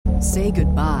Say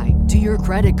goodbye to your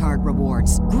credit card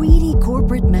rewards. Greedy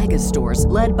corporate mega stores,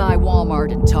 led by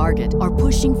Walmart and Target, are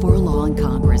pushing for a law in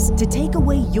Congress to take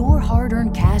away your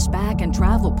hard-earned cash back and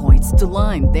travel points to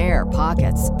line their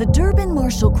pockets. The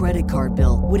Durbin-Marshall credit card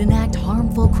bill would enact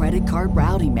harmful credit card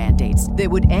routing mandates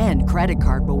that would end credit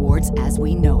card rewards as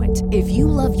we know it. If you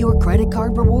love your credit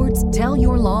card rewards, tell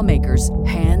your lawmakers,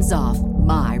 hands off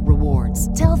my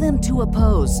rewards. Tell them to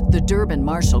oppose the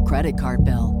Durbin-Marshall credit card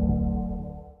bill.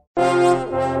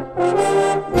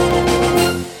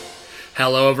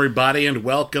 Hello, everybody, and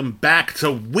welcome back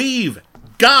to We've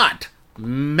Got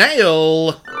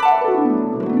Mail.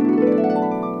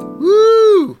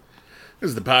 Woo! This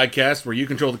is the podcast where you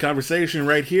control the conversation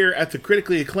right here at the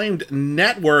critically acclaimed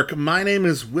network. My name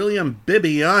is William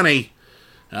Bibbiani.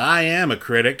 I am a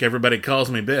critic. Everybody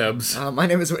calls me Bibbs. My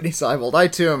name is Whitney Seibold. I,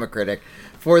 too, am a critic.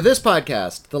 For this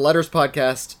podcast, the Letters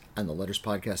Podcast, and the Letters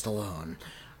Podcast alone,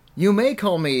 you may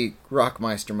call me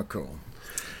Rockmeister McCool.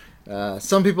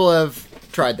 Some people have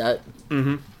tried that,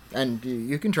 and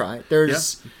you can try it.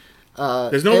 There's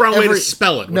no wrong way to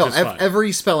spell it, which is fine.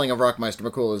 Every spelling of Rockmeister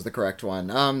McCool is the correct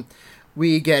one.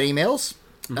 We get emails,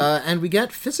 and we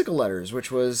get physical letters,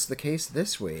 which was the case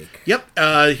this week. Yep.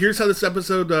 Here's how this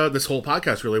episode, this whole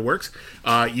podcast really works.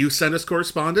 You send us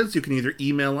correspondence. You can either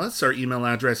email us. Our email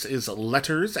address is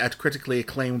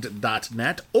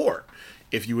letters@criticallyacclaimed.net, or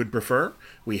if you would prefer,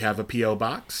 we have a P.O.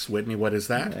 Box. Whitney, what is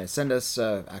that? Send us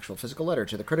actual physical letter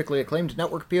to the critically acclaimed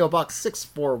network, P.O. Box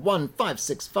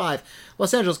 641565,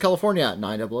 Los Angeles, California,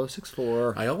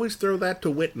 90064. I always throw that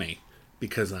to Whitney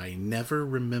because I never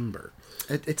remember.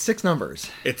 It's 6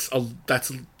 numbers. That's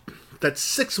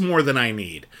 6 more than I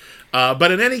need.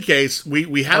 But in any case,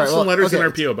 we have some letters in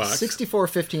our P.O. Box.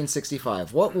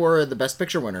 641565. What were the Best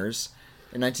Picture winners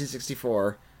in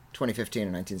 1964, 2015,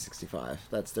 and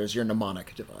 1965? There's your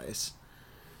mnemonic device.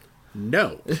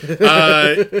 No.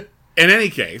 In any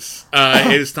case,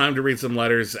 it is time to read some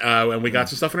letters, and we got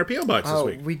some stuff in our P.O. Box this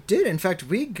week. We did. In fact,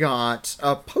 we got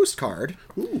a postcard,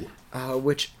 Ooh.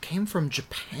 Which came from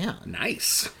Japan.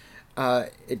 Nice.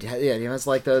 It has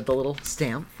like the little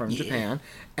stamp from Japan,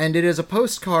 and it is a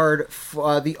postcard,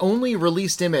 the only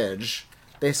released image,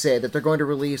 they say, that they're going to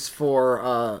release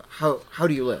for How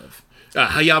Do You Live?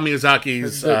 Hayao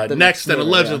Miyazaki's the next and movie,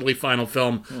 allegedly final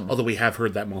film, although we have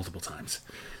heard that multiple times.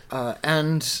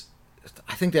 And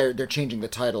I think they're changing the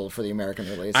title for the American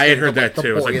release. I had heard that the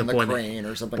too. Boy It's like in the the Crane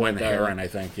or something Boy like in the that. Heron, I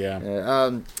think,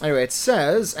 yeah. Anyway, it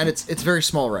says, and it's very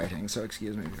small writing, so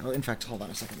excuse me. In fact, hold on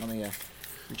a second. Let me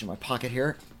reach in my pocket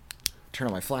here. Turn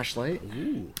on my flashlight.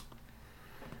 Ooh.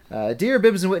 Dear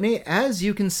Bibbs and Whitney, as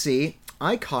you can see,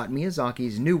 I caught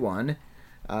Miyazaki's new one,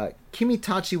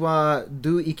 Kimitachi wa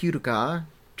do ikiruka,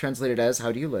 translated as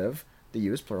How Do You Live? The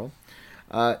U is plural.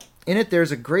 In it,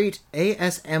 there's a great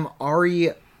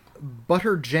ASMR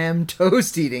butter jam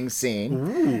toast eating scene.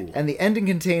 Ooh. And the ending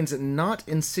contains not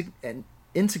an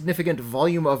insignificant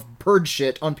volume of bird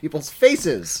shit on people's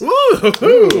faces.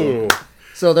 Ooh.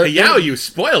 So you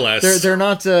spoil us. They're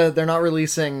not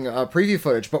releasing preview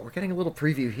footage, but we're getting a little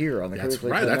preview here on the That's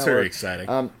Critically right. Acclaimed That's Network. very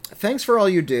exciting. Thanks for all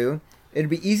you do. It'd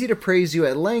be easy to praise you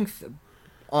at length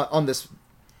on this.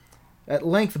 At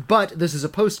length, but this is a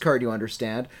postcard, you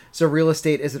understand, so real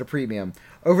estate is at a premium.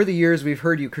 Over the years, we've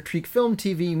heard you critique film,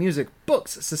 TV, music,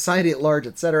 books, society at large,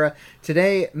 etc.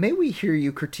 Today, may we hear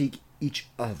you critique each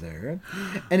other?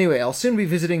 Anyway, I'll soon be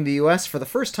visiting the U.S. for the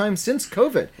first time since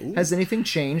COVID. Ooh. Has anything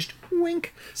changed?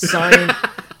 Wink. Signed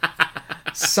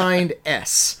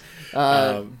S.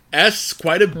 S,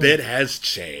 quite a bit has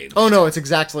changed. Oh no, it's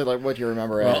exactly like what you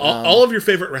remember. Well, all of your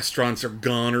favorite restaurants are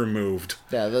gone or moved.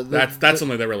 Yeah, that's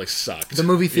something that really sucked. The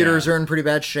movie theaters are in pretty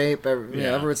bad shape.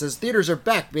 Everyone says theaters are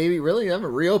back, baby. Really, they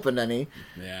haven't reopened any.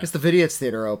 Yeah, it's the Vidiot's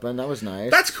Theater open. That was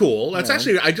nice. That's cool. That's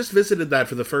actually, I just visited that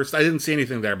for the first. I didn't see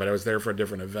anything there, but I was there for a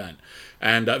different event.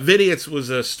 And Vidiot's was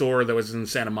a store that was in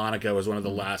Santa Monica. It was one of the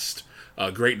last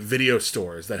great video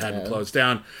stores that hadn't closed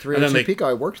down. 302 Pico,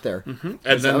 I worked there. And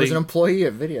I was an employee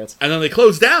of Vidiot's. And then they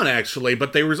closed down, actually,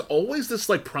 but there was always this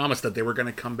promise that they were going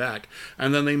to come back.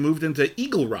 And then they moved into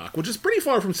Eagle Rock, which is pretty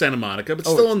far from Santa Monica, but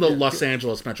still in the Los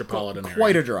Angeles metropolitan area.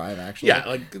 Quite a drive, actually.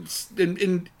 Yeah,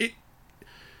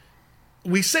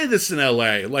 we say this in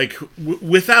LA,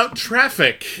 without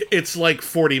traffic, it's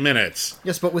 40 minutes.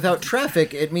 Yes, but without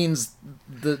traffic, it means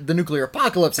the nuclear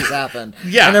apocalypse has happened.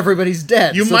 Yeah. And everybody's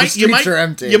dead, the streets are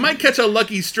empty. You might catch a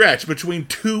lucky stretch between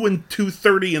 2 and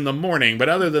 2:30 in the morning, but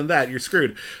other than that, you're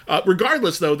screwed.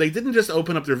 Regardless, though, they didn't just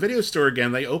open up their video store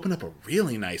again, they opened up a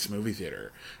really nice movie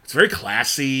theater. It's very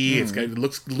classy, it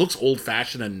looks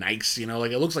old-fashioned and nice, it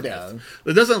looks like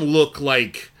it doesn't look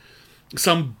like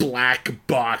some black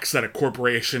box that a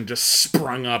corporation just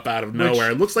sprung up out of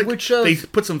nowhere. It looks like which, they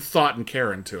put some thought and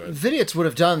care into it. Vidiots would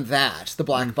have done that, the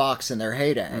black box in their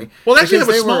heyday. Well, they actually have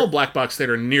a because small black box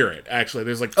theater near it, actually.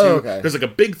 There's like two. okay. There's like a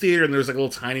big theater and there's like a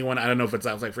little tiny one. I don't know if it's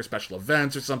outside for special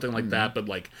events or something like that, but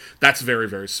like that's very,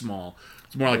 very small.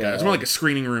 It's more like it's more like a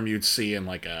screening room you'd see in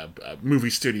like a movie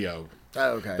studio.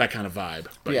 Oh, okay. That kind of vibe.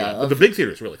 But Yeah, but the big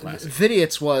theater is really classic.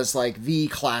 Vidiots was like the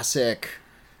classic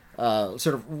sort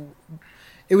of...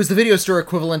 It was the video store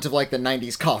equivalent of like the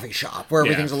 90s coffee shop, where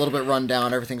everything's a little bit run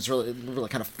down, everything's really, really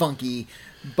kind of funky,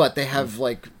 but they have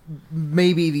like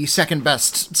maybe the second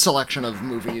best selection of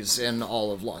movies in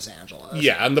all of Los Angeles.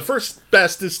 Yeah, and the first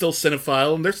best is still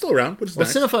Cinephile, and they're still around, which is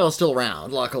nice. Cinephile is still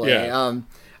around, luckily. Yeah.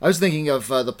 I was thinking of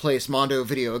the place Mondo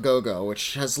Video A-Go-Go,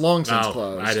 which has long since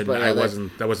closed. I didn't. But,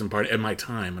 that wasn't part of my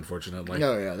time, unfortunately.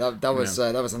 No, yeah, that was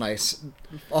a nice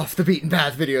off the beaten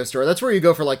path video store. That's where you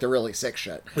go for like the really sick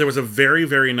shit. There was a very,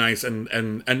 very nice,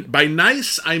 and by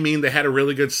nice I mean they had a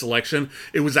really good selection.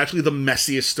 It was actually the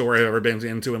messiest store I've ever been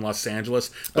into in Los Angeles,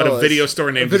 but a video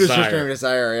store named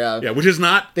Desire. Yeah, which is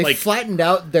not they like flattened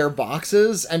out their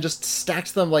boxes and just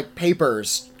stacked them like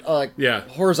papers.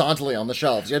 Horizontally on the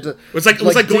shelves. You had to. It was like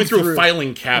going dig through a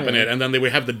filing cabinet, and then they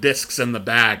would have the discs in the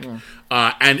back,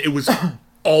 and it was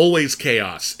always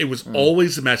chaos. It was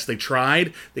always a mess. They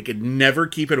tried; they could never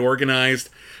keep it organized,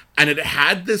 and it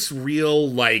had this real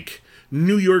like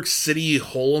New York City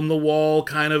hole in the wall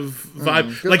kind of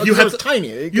vibe. Like you had to,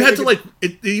 tiny. You had to like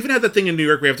it even had that thing in New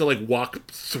York where you have to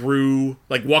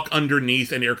like walk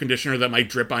underneath an air conditioner that might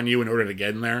drip on you in order to get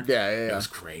in there. Yeah. It was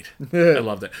great. I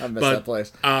loved it. I miss that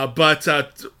place.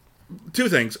 Two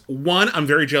things. One, I'm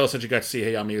very jealous that you got to see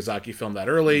Hayao Miyazaki film that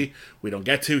early. We don't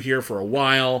get to here for a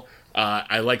while.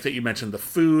 I like that you mentioned the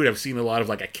food. I've seen a lot of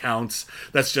like accounts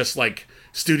that's just like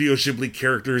Studio Ghibli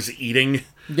characters eating.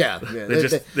 Yeah. They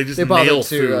just bother nail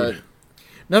to, food.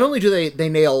 Not only do they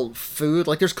nail food,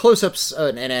 like there's close-ups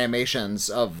and animations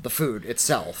of the food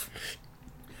itself.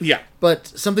 Yeah. But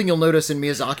something you'll notice in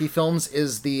Miyazaki films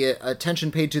is the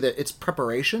attention paid to its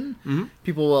preparation. Mm-hmm.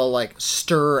 People will like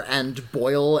stir and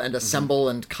boil and assemble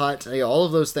and cut. All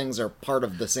of those things are part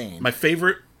of the scene. My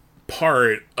favorite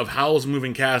part of Howl's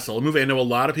Moving Castle, a movie I know a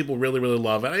lot of people really, really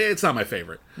love, and it's not my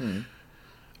favorite.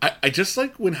 I just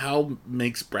like when Hal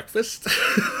makes breakfast,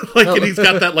 and he's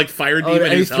got that like fire demon.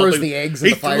 And he throws the eggs in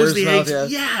the fire's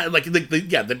mouth. Yeah,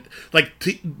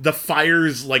 the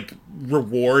fire's like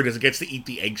reward is it gets to eat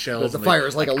the eggshells. The fire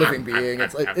is like a living being.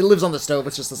 It's like it lives on the stove.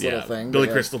 It's just this little thing. Billy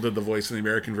Crystal did the voice in the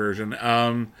American version.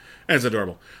 And it's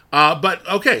adorable. But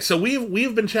okay, so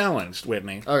we've been challenged,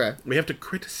 Whitney. Okay, we have to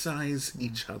criticize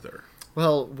each other.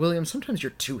 Well, William, sometimes you're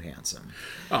too handsome.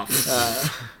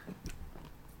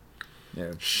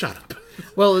 Yeah. Shut up.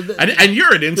 Well, and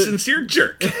you're an insincere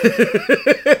jerk.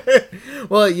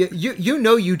 Well, you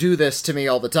know you do this to me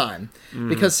all the time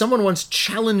because someone once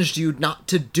challenged you not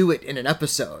to do it in an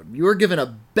episode. You were given a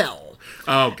bell.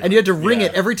 Oh, God. And you had to ring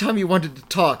it every time you wanted to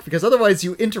talk because otherwise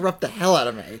you interrupt the hell out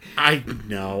of me. I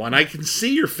know, and I can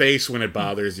see your face when it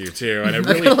bothers you too. And I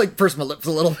kind of like purse my lips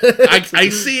a little bit. I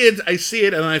see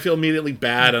it, and then I feel immediately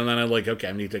bad, and then I'm like, okay,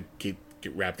 I need to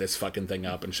wrap this fucking thing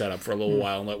up and shut up for a little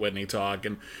while and let Whitney talk.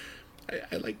 And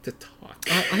I like to talk.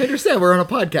 I understand. We're on a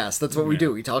podcast. That's what we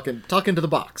do. We talk into the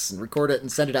box and record it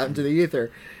and send it out into the ether.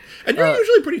 And you're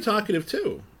usually pretty talkative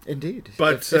too. Indeed.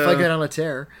 But if I get on a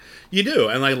tear, you do,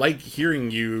 and I like hearing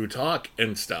you talk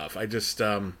and stuff. I just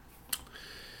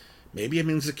maybe I'm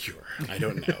insecure. I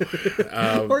don't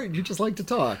know. or you just like to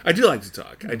talk. I do like to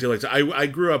talk. I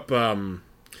grew up.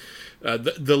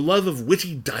 The love of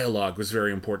witty dialogue was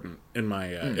very important in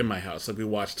my house. Like we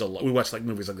watched like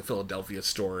movies like The Philadelphia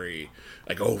Story,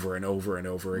 like over and over and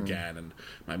over again. And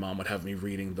my mom would have me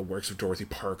reading the works of Dorothy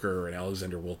Parker and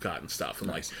Alexander Woollcott and stuff. And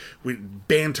like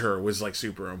banter was like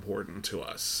super important to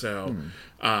us. So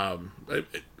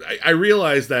I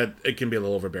realize that it can be a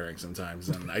little overbearing sometimes,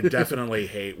 and I definitely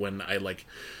hate when I like.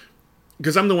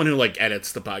 Because I'm the one who, like,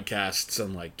 edits the podcasts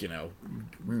and, like,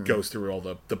 goes through all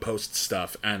the post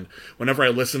stuff. And whenever I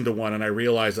listen to one and I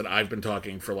realize that I've been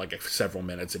talking for, like, several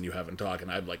minutes and you haven't talked,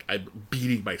 and I'm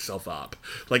beating myself up.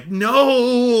 Like,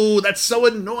 no! That's so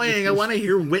annoying! I want to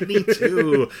hear Whitney,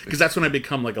 too! Because that's when I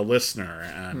become, like, a listener.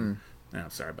 And,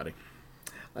 sorry, buddy.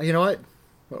 You know what?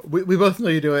 We both know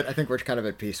you do it. I think we're kind of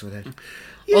at peace with it.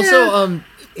 Yeah. Also,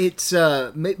 it's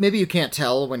maybe you can't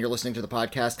tell when you're listening to the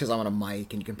podcast because I'm on a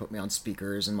mic and you can put me on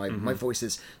speakers and my voice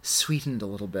is sweetened a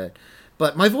little bit,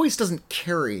 but my voice doesn't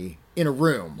carry in a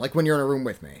room like when you're in a room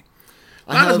with me.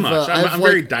 Not as much. I'm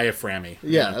very diaphragmy.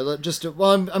 Yeah, just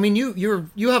I mean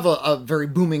you have a very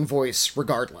booming voice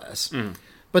regardless.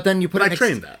 But then you put But it I next,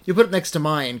 trained that. You put it next to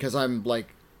mine because I'm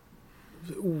like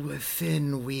a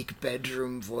thin, weak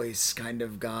bedroom voice kind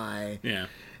of guy. Yeah.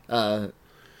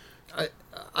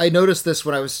 I noticed this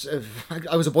when I was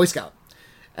a Boy Scout,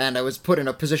 and I was put in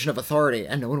a position of authority,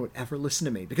 and no one would ever listen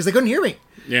to me because they couldn't hear me.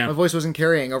 Yeah. My voice wasn't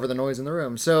carrying over the noise in the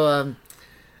room. So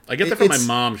I get that from my it's-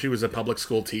 mom. She was a public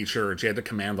school teacher, and she had to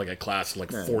command like a class of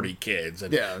like 40 kids,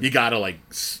 and Yeah. you gotta like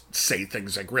say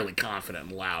things like really confident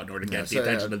and loud in order to get the so,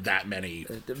 attention of that many.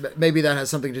 maybe that has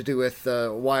something to do with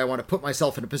why I want to put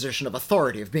myself in a position of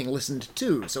authority, of being listened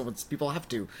to. So once people have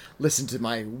to listen to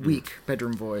my weak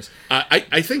bedroom voice.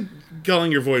 I think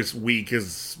calling your voice weak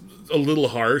is a little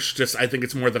harsh. Just I think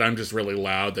it's more that I'm just really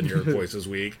loud than your voice is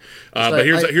weak. But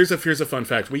here's a fun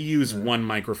fact. We use one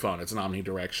microphone. It's an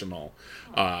omnidirectional,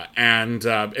 and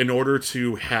in order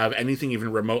to have anything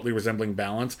even remotely resembling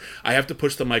balance, I have to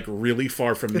push the mic really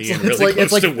far from me and really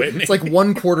close to Whitney. It's like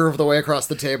 1/4 of the way across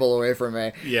the table away from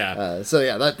me. Yeah. So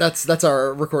yeah, that's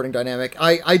our recording dynamic.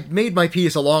 I made my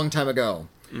peace a long time ago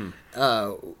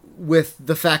with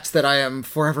the fact that I am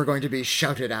forever going to be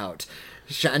shouted out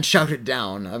and shouted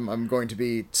down. I'm going to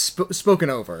be spoken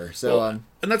over. So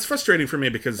and that's frustrating for me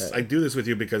because I do this with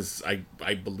you because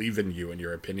I believe in you and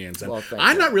your opinions. And Well, thank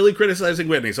I'm you. not really criticizing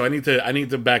Whitney, so I need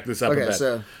to back this up a Okay, bit.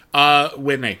 so-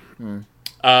 Whitney.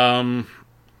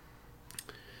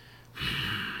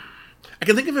 I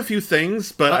can think of a few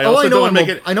things, but I also don't want to make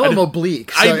it. I know I'm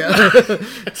oblique. So,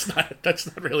 That's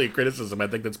not really a criticism. I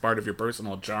think that's part of your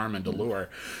personal charm and allure.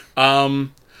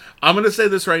 I'm going to say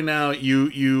this right now.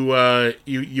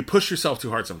 You push yourself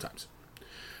too hard sometimes.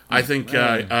 I think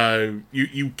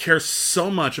you care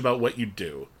so much about what you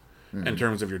do in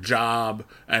terms of your job,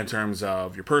 in terms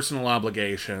of your personal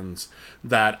obligations,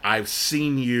 that I've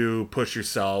seen you push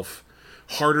yourself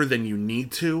harder than you need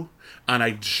to, and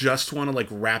I just want to like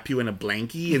wrap you in a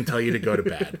blankie and tell you to go to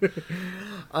bed.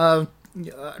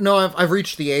 No, I've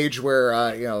reached the age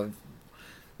where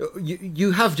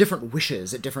you have different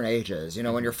wishes at different ages. You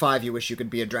know, when you're 5, you wish you could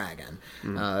be a dragon.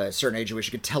 At a certain age, you wish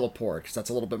you could teleport, because that's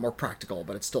a little bit more practical,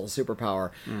 but it's still a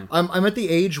superpower. I'm at the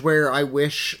age where I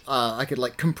wish I could,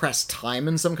 like, compress time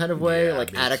in some kind of way, Yeah,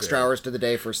 like me add extra too. hours to the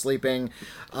day for sleeping.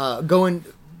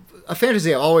 A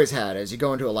fantasy I've always had is you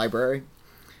go into a library,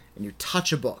 and you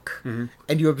touch a book, and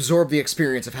you absorb the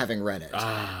experience of having read it.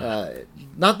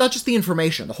 Not just the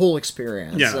information, the whole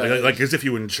experience. Yeah, like as if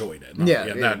you enjoyed it.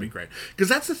 Yeah. That'd be great. Because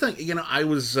that's the thing. You know, I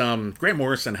was Grant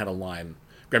Morrison had a line.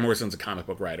 Grant Morrison's a comic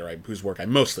book writer whose work I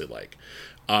mostly like,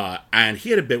 and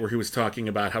he had a bit where he was talking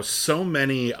about how so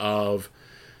many of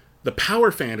the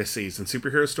power fantasies and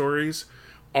superhero stories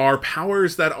are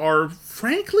powers that are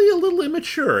frankly a little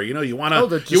immature. You know, you want to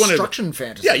the destruction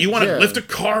fantasies. Yeah, you want to yeah. lift a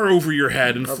car over your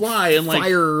head and fly and like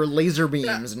fire laser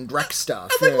beams and wreck stuff.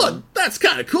 I mean, look, that's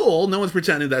kind of cool. No one's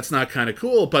pretending that's not kind of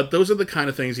cool, but those are the kind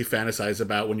of things you fantasize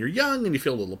about when you're young and you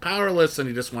feel a little powerless and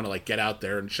you just want to like get out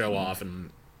there and show off, and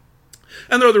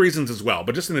there are other reasons as well,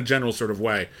 but just in a general sort of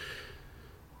way.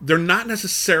 They're not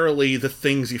necessarily the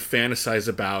things you fantasize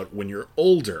about when you're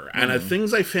older, and the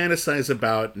things I fantasize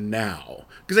about now,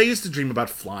 because I used to dream about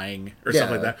flying or stuff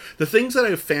Yeah. like that. The things that I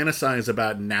fantasize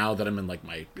about now that I'm in like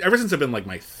ever since I've been like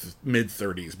my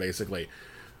mid-30s, basically,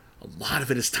 a lot of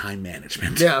it is time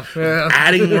management. Yeah.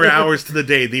 Adding more hours to the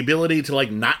day, the ability to like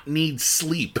not need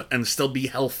sleep and still be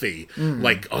healthy.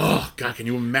 Like, oh god, can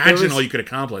you imagine all you could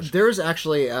accomplish? There's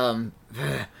actually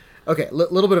okay,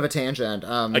 little bit of a tangent.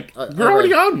 We're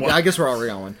already on one. Yeah, I guess we're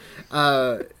already on one.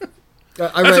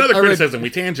 That's another criticism. We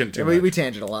tangent too much. We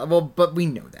tangent a lot. Well, but we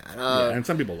know that. Yeah, and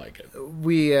some people like it.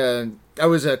 I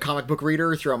was a comic book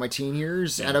reader throughout my teen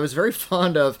years, and I was very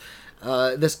fond of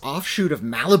this offshoot of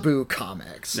Malibu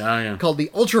Comics called the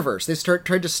Ultraverse. They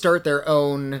tried to start their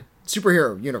own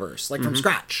superhero universe, like from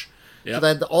scratch. Yep. So they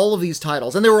had all of these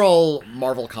titles, and they were all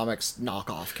Marvel Comics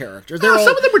knockoff characters.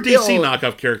 Some of them were DC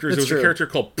knockoff characters. There was true. a character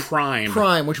called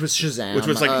Prime, which was Shazam. which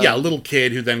was like a little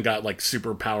kid who then got like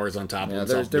superpowers on top of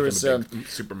himself. There was a big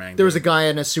Superman. There was a guy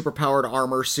in a superpowered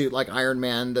armor suit like Iron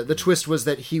Man. The twist was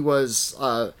that he was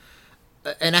an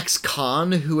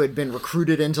ex-con who had been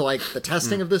recruited into like the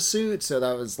testing of the suit, so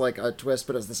that was like a twist,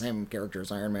 but it's the same character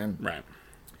as Iron Man. Right.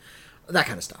 That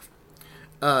kind of stuff.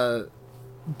 But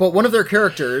one of their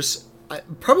characters,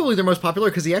 probably their most popular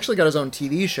because he actually got his own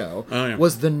TV show,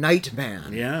 was the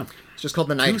Nightman. Yeah. It's just called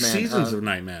the Nightman. 2 seasons of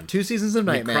Nightman. 2 seasons of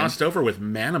Nightman. Crossed over with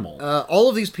Manimal. All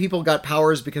of these people got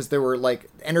powers because there were like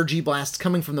energy blasts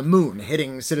coming from the moon,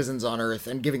 hitting citizens on Earth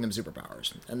and giving them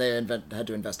superpowers, and they had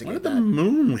to investigate What that. did the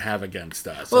moon have against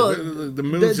us? Well, the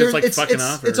moon's just like fucking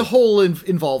up. It's a whole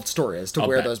involved story as to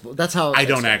where those. That's how I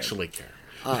don't started. actually care.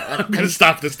 I'm going to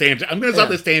stop this tangent. I'm going to stop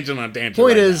this tangent on tangent.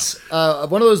 Point right is,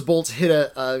 one of those bolts hit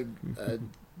a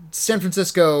San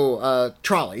Francisco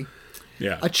trolley.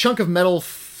 Yeah. A chunk of metal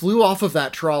flew off of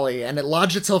that trolley, and it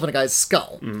lodged itself in a guy's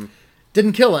skull.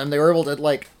 Didn't kill him. They were able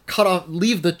to,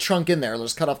 leave the chunk in there.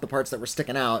 Just cut off the parts that were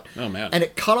sticking out. Oh, man. And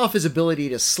it cut off his ability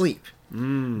to sleep.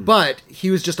 But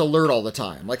he was just alert all the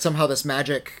time. Like, somehow this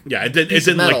magic... Yeah, it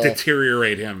didn't,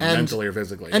 deteriorate him mentally or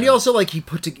physically. And he also, he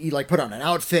put on an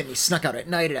outfit, and he snuck out at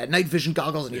night, and had night vision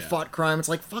goggles, and he fought crime. It's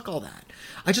like, fuck all that.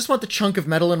 I just want the chunk of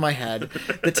metal in my head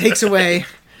that takes away...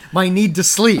 my need to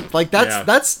sleep.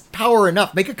 That's power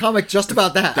enough. Make a comic just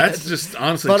about that. That's just,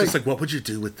 honestly, what would you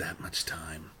do with that much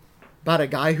time? About a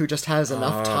guy who just has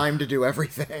enough time to do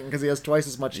everything, because he has twice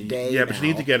as much day. Yeah, but you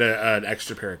need to get an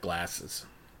extra pair of glasses.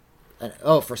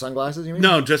 For sunglasses, you mean?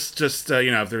 No, just if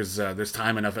there's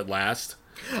time enough at last.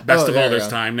 Best of all, there's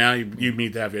time now. You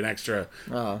need to have an extra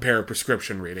pair of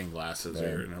prescription reading glasses, or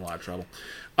you're in a lot of trouble.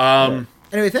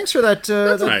 Anyway, thanks for that.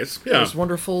 That's nice. Yeah, that was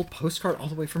wonderful postcard all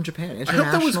the way from Japan. I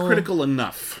hope that was critical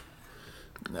enough.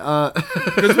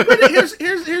 Because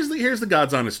here's the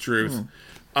God's honest truth.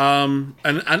 And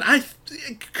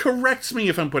corrects me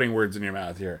if I'm putting words in your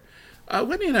mouth here.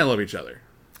 Whitney and I love each other.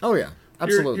 Oh yeah,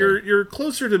 absolutely. You're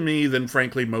closer to me than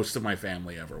frankly most of my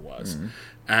family ever was.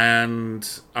 And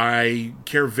I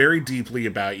care very deeply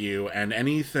about you, and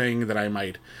anything that I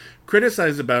might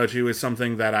criticize about you is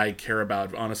something that I care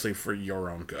about, honestly, for your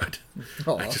own good.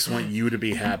 I just want you to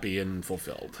be happy and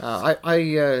fulfilled.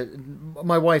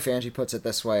 My wife Angie puts it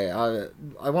this way: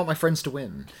 I want my friends to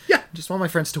win. Yeah, just want my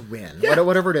friends to win. Yeah.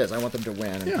 Whatever it is, I want them to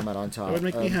win and come out on top. That would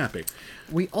make me happy.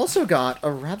 We also got a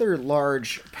rather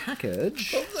large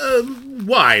package.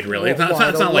 Wide, really. It's not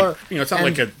like it's not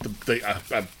like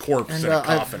a corpse in a I've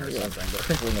coffin or something. But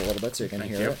crinkling a little bit so you can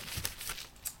hear it.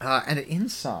 And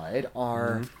inside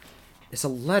are. It's a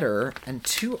letter and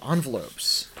 2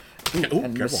 envelopes. And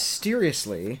careful.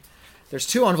 Mysteriously, there's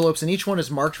 2 envelopes, and each one is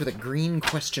marked with a green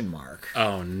question mark.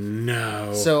 Oh,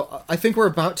 no. So I think we're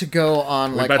about to go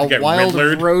on a wild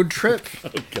Riddlered? road trip. Oh,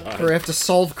 God. Where we have to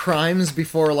solve crimes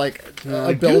before,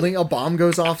 a bomb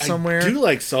goes off somewhere. I do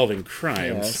like solving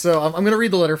crimes. Yeah, so I'm going to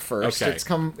read the letter first. Okay.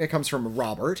 It comes from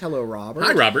Robert. Hello, Robert.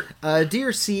 Hi, Robert.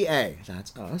 Dear CA,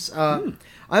 that's us.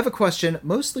 I have a question,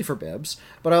 mostly for Bibbs,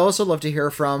 but I also love to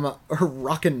hear from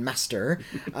Rockin' Master.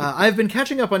 I've been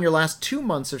catching up on your last 2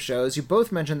 months of shows. You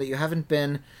both mentioned that you haven't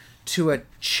been to a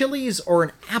Chili's or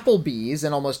an Applebee's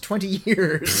in almost 20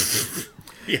 years.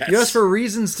 Yes. You asked for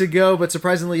reasons to go, but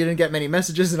surprisingly you didn't get many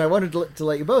messages, and I wanted to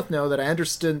let you both know that I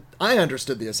understood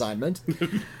the assignment.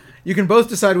 You can both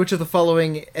decide which of the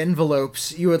following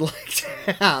envelopes you would like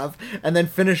to have, and then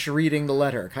finish reading the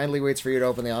letter. Kindly waits for you to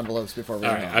open the envelopes before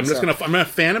reading them. I'm gonna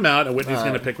fan them out, and Whitney's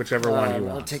gonna pick whichever one you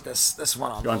want. I'll take this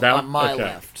one on my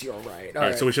left, your right. All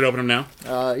right, so we should open them now.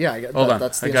 Hold on.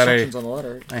 That's the instructions on the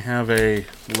letter. I have a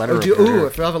letter.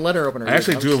 If you have a letter opener, I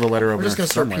actually do have a letter opener. I'm just gonna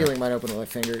start somewhere. peeling mine open with my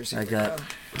fingers. I got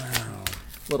a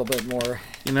little bit more.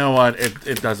 You know what?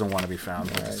 It doesn't want to be found.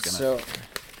 All right, so.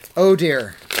 Oh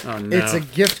dear. Oh no. It's a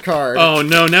gift card. Oh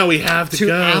no, now we have to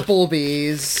go.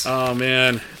 Applebee's. Oh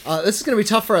man. This is going to be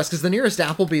tough for us because the nearest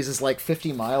Applebee's is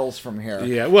 50 miles from here.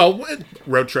 Yeah, well,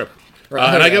 road trip.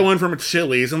 Right. And I got one from a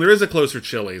Chili's, and there is a closer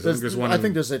Chili's. I think there's one. I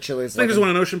think there's a Chili's. I think there's one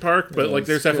in Ocean Park, but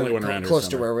there's definitely one around here close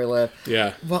to where we live.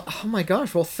 Yeah. Well, oh my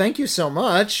gosh. Well, thank you so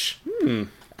much.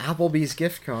 Applebee's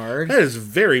gift card. That is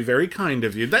very, very kind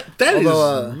of you. That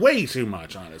is way too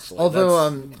much, honestly.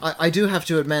 Although I do have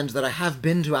to admit that I have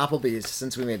been to Applebee's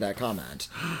since we made that comment.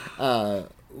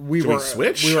 We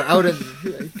switch? We were out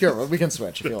in. Here, we can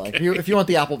switch if you like. If you want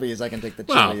the Applebee's, I can take the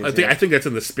Chili's. Well, I think that's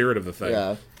in the spirit of the thing.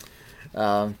 Yeah.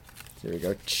 Here we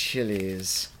go.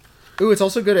 Chili's. Ooh, it's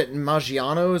also good at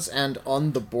Maggiano's and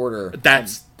On the Border.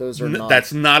 Those are not.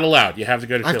 That's not allowed. You have to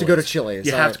go to Chili's. I have to go to Chili's.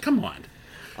 You have to. Come on.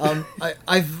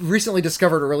 I've recently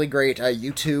discovered a really great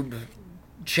YouTube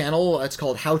channel. It's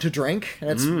called How to Drink, and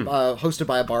it's hosted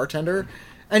by a bartender,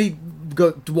 and he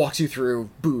walks you through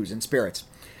booze and spirits.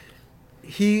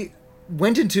 He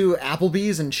went into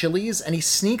Applebee's and Chili's, and he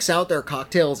sneaks out their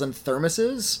cocktails in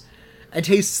thermoses and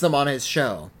tastes them on his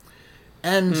show.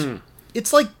 And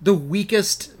it's like the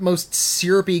weakest, most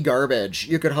syrupy garbage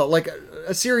you could hope. Like,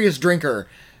 a serious drinker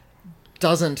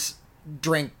doesn't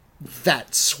drink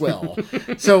that swill.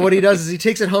 So what he does is he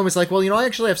takes it home. It's like, well, I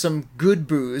actually have some good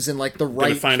booze in the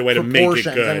right find a way to make it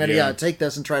good. I'm gonna take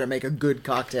this and try to make a good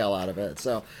cocktail out of it.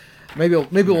 So maybe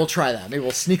we'll try that. Maybe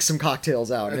we'll sneak some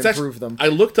cocktails out and improve them. I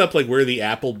looked up where the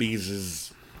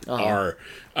Applebee's are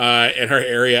in our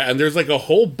area, and there's a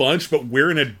whole bunch, but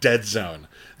we're in a dead zone.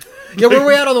 Yeah, where are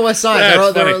we at on the west side?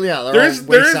 That's funny. They're all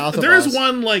way south of there is us.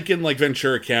 one like in like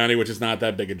Ventura County, which is not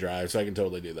that big a drive, so I can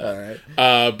totally do that. All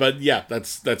right. But yeah,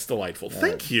 that's delightful.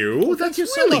 Thank you. That's you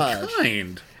so really much.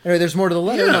 kind. Anyway, there's more to the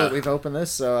letter Yeah. now that we've opened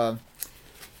this. So,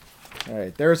 all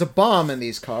right, there's a bomb in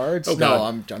these cards. Oh, no,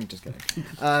 God. I'm just kidding.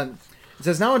 It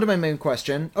says, now onto my main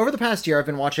question. Over the past year, I've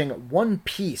been watching One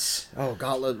Piece. Oh,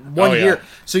 God, one Oh, yeah. year.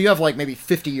 So you have like maybe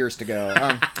 50 years to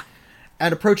go.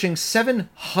 And approaching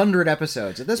 700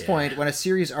 episodes. At this point, when a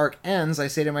series arc ends, I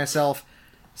say to myself,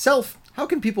 how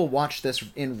can people watch this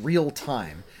in real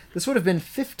time? This would have been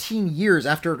 15 years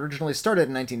after it originally started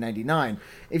in 1999.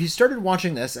 If you started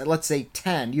watching this at, let's say,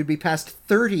 10, you'd be past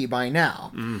 30 by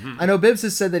now. Mm-hmm. I know Bibbs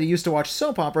has said that he used to watch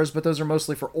soap operas, but those are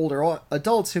mostly for older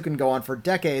adults who can go on for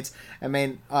decades and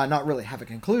may not really have a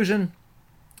conclusion.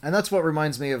 And that's what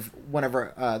reminds me of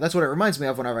whenever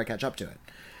I catch up to it.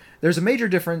 There's a major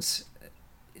difference.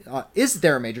 Is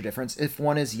there a major difference if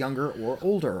one is younger or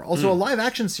older? Also, a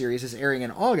live-action series is airing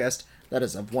in August. That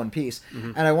is of One Piece,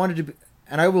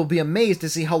 and I will be amazed to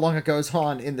see how long it goes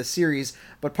on in the series.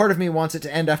 But part of me wants it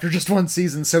to end after just one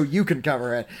season, so you can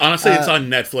cover it. Honestly, it's on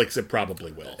Netflix. It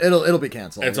probably will. It'll be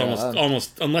canceled. It's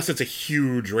almost unless it's a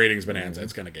huge ratings bonanza,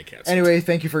 it's gonna get canceled. Anyway,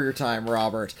 thank you for your time,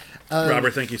 Robert.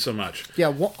 Robert, thank you so much.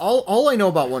 Yeah, all I know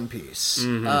about One Piece.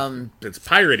 It's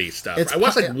piratey stuff. I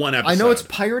watched like one episode. I know it's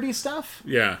piratey stuff.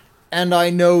 Yeah. And I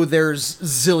know there's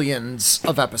zillions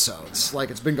of episodes. Like,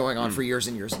 it's been going on for years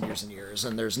and years and years and years,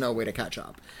 and there's no way to catch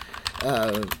up.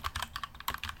 Yeah,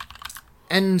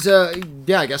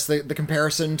 I guess the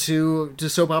comparison to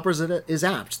soap operas is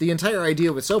apt. The entire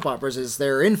idea with soap operas is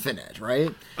they're infinite,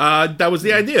 right? That was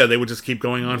the idea. They would just keep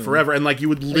going on forever. And, like, you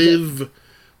would live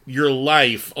your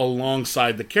life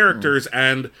alongside the characters.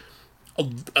 And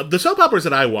the soap operas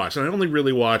that I watched, and I only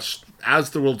really watched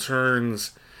As the World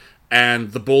Turns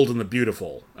and The Bold and the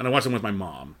Beautiful, and I watched them with my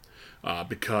mom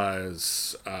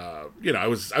because I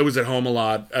was at home a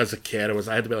lot as a kid.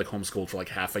 I had to be like homeschooled for like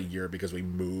half a year because we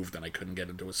moved and I couldn't get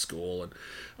into a school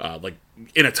and like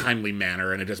in a timely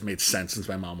manner, and it just made sense since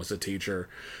my mom was a teacher.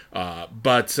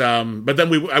 But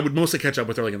then I would mostly catch up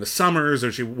with her like in the summers,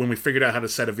 or when we figured out how to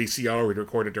set a VCR, we'd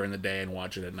record it during the day and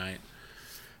watch it at night.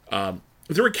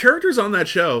 There were characters on that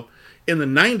show in the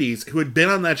 90s who had been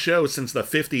on that show since the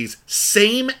 50s.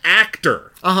 Same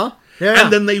actor. Uh-huh. Yeah.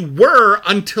 And then they were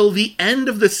until the end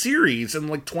of the series in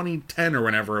like 2010 or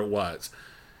whenever it was.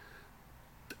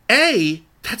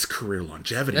 That's career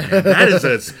longevity, man.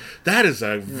 That is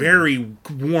a very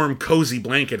warm, cozy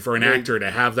blanket for an actor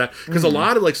to have that. Because a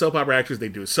lot of like soap opera actors, they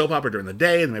do a soap opera during the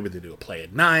day and maybe they do a play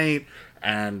at night.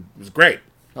 And it was great.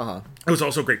 Uh-huh. It was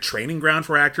also a great training ground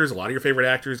for actors. A lot of your favorite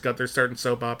actors got their start in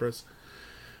soap operas.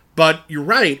 But you're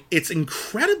right, it's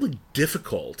incredibly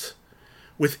difficult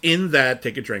within that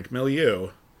take a drink milieu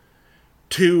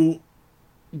to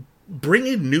bring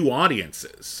in new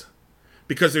audiences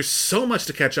because there's so much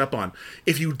to catch up on.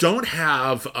 If you don't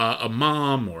have a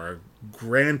mom or a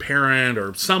grandparent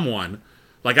or someone,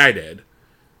 like I did,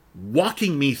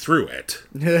 walking me through it,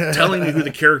 telling me who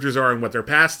the characters are and what their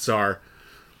pasts are,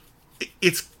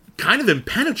 it's kind of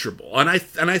impenetrable. And I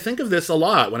think of this a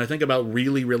lot when I think about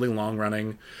really, really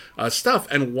long-running stuff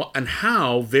and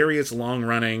how various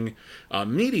long-running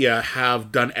media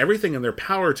have done everything in their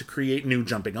power to create new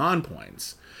jumping-on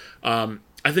points.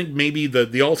 I think maybe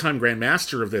the all-time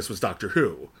grandmaster of this was Doctor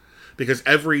Who, because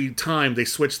every time they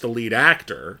switched the lead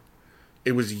actor,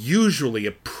 it was usually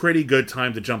a pretty good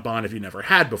time to jump on if you never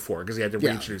had before, because you had to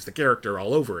reintroduce the character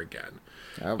all over again.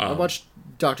 I watched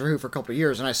Doctor Who for a couple of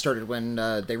years, and I started when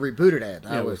they rebooted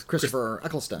it with Christopher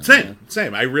Eccleston.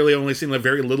 Same. I really only seen a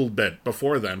very little bit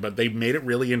before then, but they made it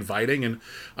really inviting, and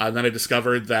then I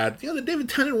discovered that the David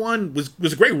Tennant one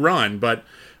was a great run, but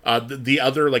the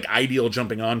other like ideal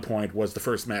jumping on point was the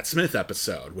first Matt Smith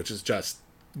episode, which is just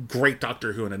great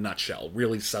Doctor Who in a nutshell.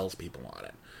 Really sells people on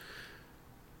it.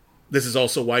 This is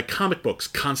also why comic books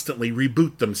constantly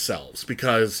reboot themselves,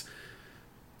 because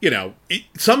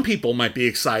some people might be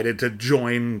excited to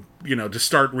join, to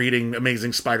start reading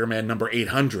Amazing Spider-Man number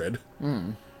 800.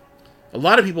 A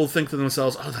lot of people think to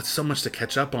themselves, oh, that's so much to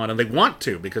catch up on, and they want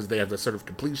to because they have this sort of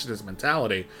completionist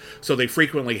mentality, so they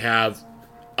frequently have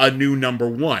a new number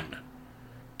one,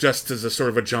 just as a sort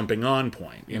of a jumping on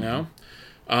point,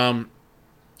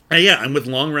 And with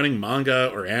long-running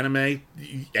manga or anime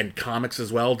and comics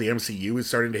as well, the MCU is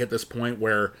starting to hit this point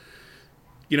where,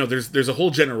 there's a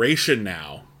whole generation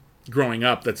now growing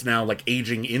up that's now like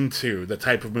aging into the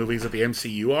type of movies that the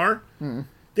MCU are.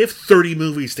 they have 30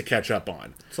 movies to catch up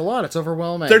on. It's a lot. It's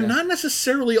overwhelming. They're not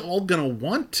necessarily all going to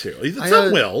want to.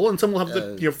 Some will, and some will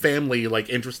have your family like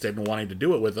interested in wanting to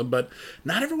do it with them, but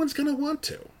not everyone's going to want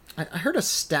to. I heard a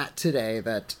stat today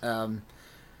that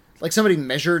like somebody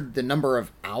measured the number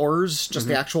of hours, just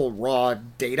the actual raw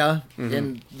data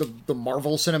in the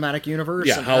Marvel Cinematic Universe.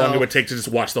 Yeah, how long it would take to just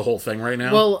watch the whole thing right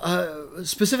now? Well,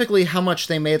 specifically how much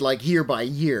they made like year by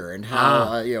year, and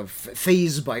how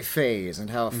phase by phase, and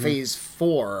how Phase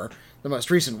 4, the most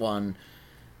recent one,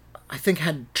 I think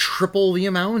had triple the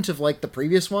amount of like the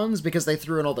previous ones because they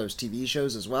threw in all those TV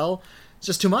shows as well. It's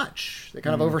just too much. They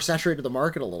kind of oversaturated the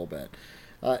market a little bit.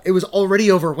 It was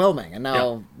already overwhelming, and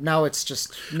now it's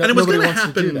just nobody wants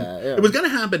to do that. Yeah. It was going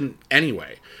to happen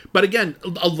anyway. But again,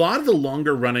 a lot of the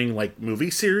longer running like movie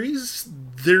series,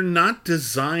 they're not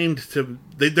designed to.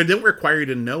 They don't require you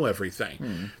to know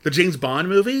everything. The James Bond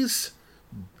movies,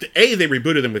 they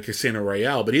rebooted them with Casino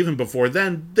Royale, but even before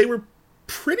then, they were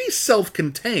pretty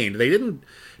self-contained. They didn't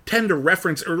tend to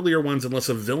reference earlier ones unless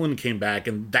a villain came back,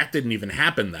 and that didn't even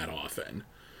happen that often.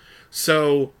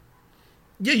 So.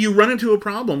 Yeah, you run into a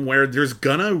problem where there's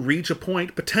gonna reach a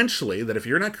point, potentially, that if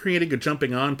you're not creating a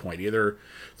jumping on point, either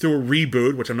through a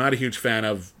reboot, which I'm not a huge fan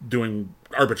of doing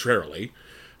arbitrarily,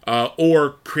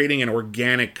 or creating an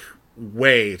organic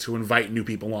way to invite new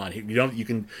people on.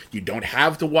 You don't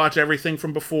have to watch everything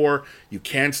from before. You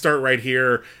can start right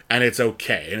here, and it's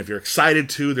okay. And if you're excited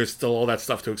to, there's still all that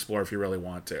stuff to explore if you really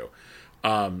want to.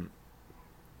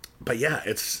 But yeah,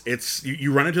 it's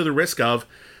you run into the risk of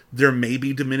there may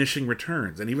be diminishing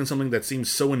returns, and even something that seems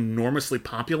so enormously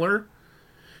popular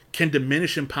can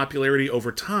diminish in popularity over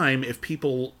time if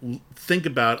people think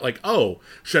about, like, oh,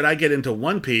 should I get into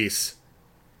One Piece?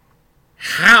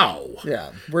 How?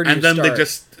 Yeah, where do and you then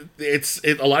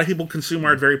start? A lot of people consume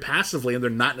art very passively, and they're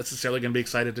not necessarily going to be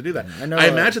excited to do that. I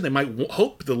imagine they might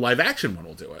hope the live action one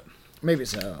will do it. Maybe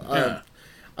so. Yeah.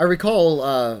 I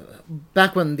recall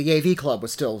back when the AV Club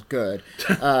was still good.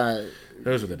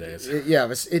 Those were the days.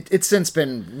 It's since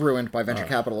been ruined by venture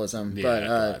capitalism. Yeah,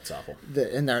 but that's awful.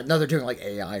 Now they're doing like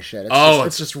AI shit.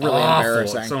 It's just really awful.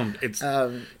 embarrassing. It's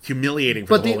humiliating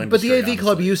for the whole industry. But the AV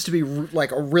Club used to be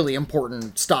like a really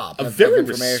important stop of very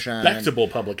information. respectable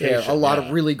publication. A lot of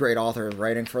really great authors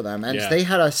writing for them, and Yeah. they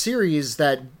had a series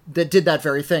that did that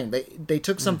very thing. They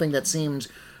took something that seemed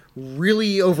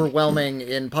really overwhelming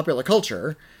in popular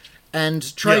culture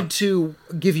and tried to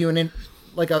give you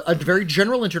a very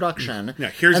general introduction. Yeah,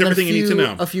 here's and then everything you need to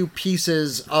know. A few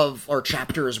pieces or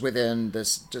chapters within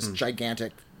this just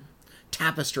gigantic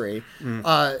tapestry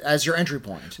as your entry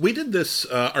point. We did this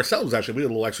ourselves, actually. We did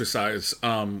a little exercise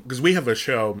because we have a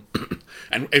show,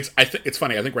 and it's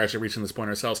funny. I think we're actually reaching this point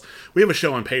ourselves. We have a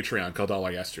show on Patreon called All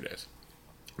Our Yesterdays.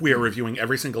 We are reviewing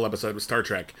every single episode of Star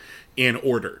Trek in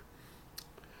order.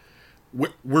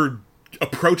 We're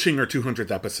approaching our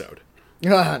 200th episode.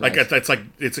 Like nice.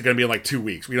 it's going to be in like 2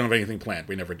 weeks. We don't have anything planned.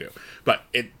 We never do. But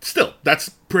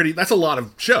that's a lot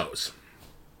of shows.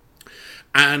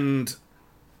 And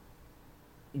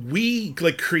we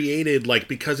created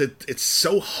because it's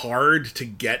so hard to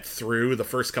get through the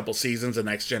first couple seasons of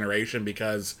Next Generation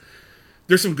because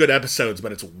there's some good episodes,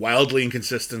 but it's wildly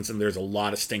inconsistent and there's a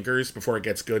lot of stinkers before it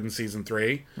gets good in season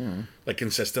 3. Like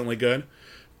consistently good.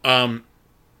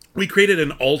 We created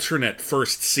an alternate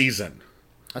first season.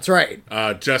 That's right.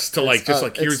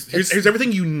 Here's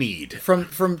everything you need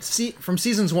from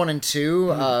seasons 1 and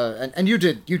 2, and you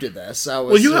did this.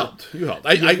 You helped.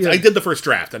 I did the first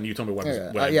draft, and you told me what.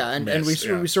 And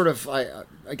we sort of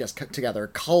I guess together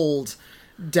culled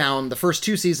down the first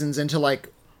 2 seasons into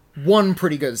one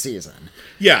pretty good season.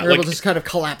 Yeah, we're able to just kind of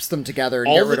collapse them together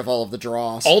and get rid of all of the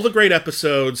dross. All the great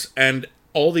episodes and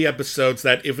all the episodes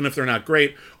that, even if they're not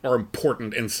great, are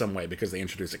important in some way because they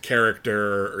introduce a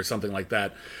character or something like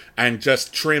that, and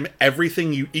just trim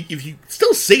everything if you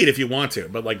still see it if you want to,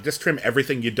 but just trim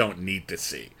everything you don't need to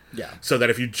see. Yeah. So that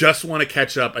if you just want to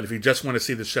catch up and if you just want to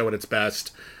see the show at its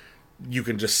best, you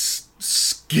can just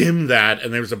skim that,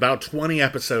 and there's about 20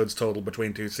 episodes total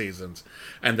between 2 seasons,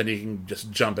 and then you can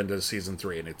just jump into season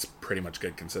 3, and it's pretty much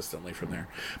good consistently from there.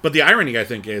 But the irony, I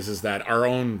think, is that our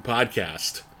own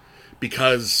podcast,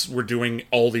 because we're doing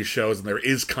all these shows and there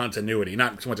is continuity,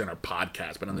 not so much in our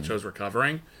podcast, but in the shows we're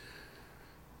covering.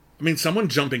 I mean, someone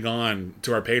jumping on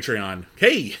to our Patreon,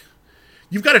 hey,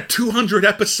 you've got a 200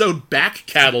 episode back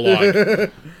catalog.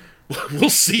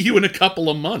 We'll see you in a couple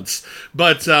of months.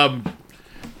 But, I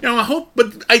hope,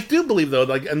 but I do believe though,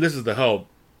 and this is the hope,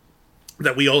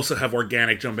 that we also have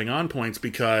organic jumping on points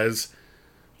because,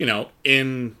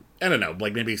 in, I don't know,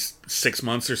 maybe 6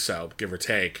 months or so, give or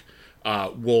take,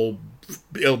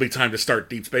 it'll be time to start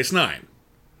Deep Space Nine.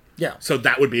 Yeah. So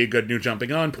that would be a good new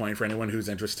jumping on point for anyone who's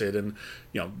interested in,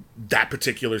 that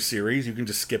particular series. You can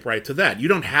just skip right to that. You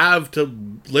don't have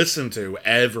to listen to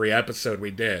every episode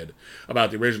we did about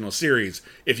the original series.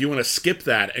 If you want to skip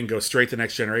that and go straight to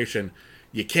Next Generation,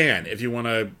 you can. If you want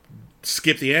to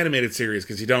skip the animated series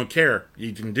because you don't care,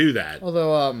 you can do that.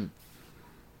 Although,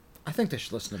 I think they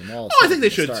should listen to them all. Oh, I think they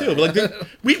should too. But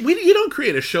you don't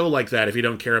create a show like that if you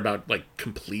don't care about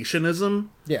completionism.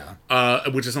 Yeah.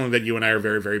 Which is something that you and I are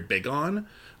very, very big on.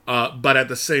 But at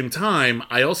the same time,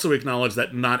 I also acknowledge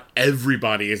that not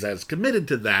everybody is as committed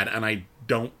to that, and I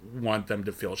don't want them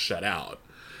to feel shut out.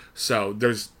 So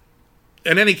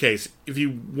in any case, if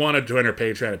you want to join our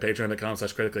Patreon at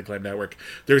patreon.com/critically acclaimed network,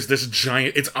 there's this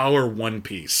giant, it's our One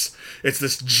Piece. It's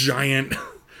this giant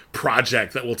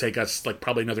project that will take us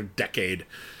probably another decade.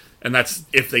 And that's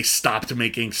if they stopped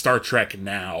making Star Trek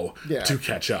now to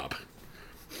catch up.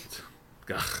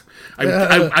 Ugh.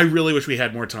 I really wish we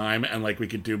had more time and we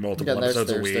could do multiple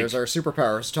episodes a week. There's our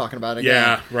superpowers talking about it again.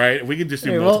 Yeah, right. If we could just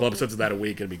do multiple episodes of that a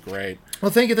week, it'd be great.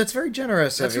 Well, thank you. That's very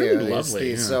generous That's of really you. lovely.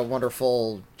 These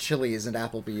wonderful Chili's and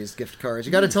Applebee's gift cards.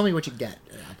 You got to tell me what you get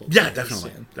at Applebee's. Yeah,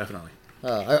 definitely.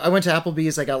 I went to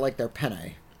Applebee's. I got their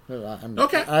penne.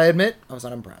 Okay. I admit I was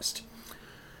unimpressed.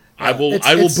 I will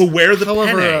beware the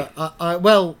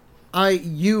penne.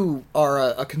 You are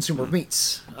a consumer of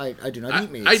meats. I do not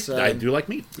eat meats. I do like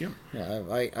meat. Yeah.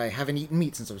 I haven't eaten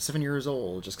meat since I was 7 years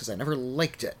old, just because I never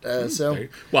liked it.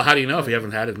 Well, how do you know if you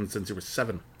haven't had it since you were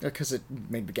 7? Because it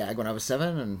made me gag when I was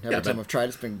 7, and every time I've tried,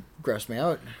 it's been grossed me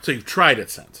out. So you've tried it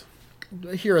since?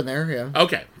 Here and there, yeah.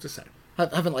 Okay, just saying. I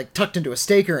haven't tucked into a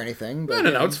steak or anything. But,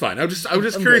 no, it's fine. I was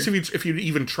just curious if you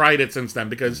even tried it since then,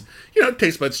 because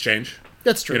taste buds change.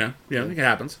 That's true. It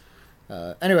happens.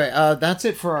 Anyway, that's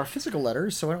it for our physical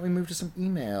letters, so why don't we move to some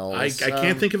emails? I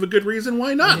can't think of a good reason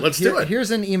why not. Let's do it.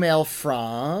 Here's an email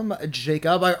from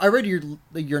Jacob. I read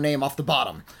your name off the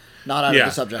bottom, not out of the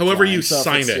subject However line. you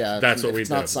sign it, that's what we do. If it's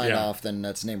not signed off, then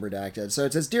that's name redacted. So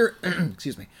it says, Dear...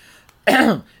 excuse me.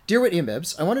 Dear Whitney and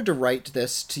Bibbs, I wanted to write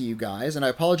this to you guys, and I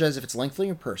apologize if it's lengthy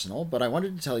and personal, but I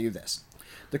wanted to tell you this.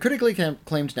 The Critically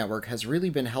Acclaimed Network has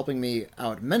really been helping me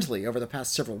out mentally over the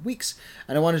past several weeks,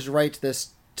 and I wanted to write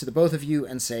this to the both of you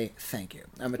and say thank you.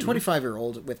 I'm a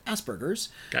 25-year-old with Asperger's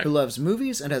who loves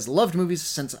movies and has loved movies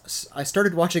since I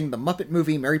started watching the Muppet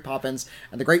movie, Mary Poppins,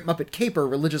 and the Great Muppet Caper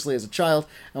religiously as a child,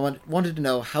 and wanted to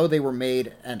know how they were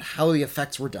made and how the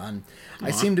effects were done. I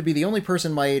seem to be the only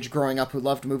person my age growing up who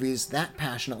loved movies that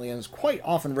passionately and was quite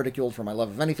often ridiculed for my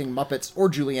love of anything Muppets or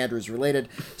Julie Andrews related,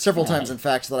 several times in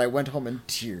fact that I went home in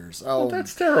tears. Oh,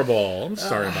 that's terrible. I'm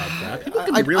sorry about that. People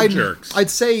can be real jerks.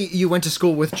 I'd say you went to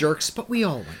school with jerks, but we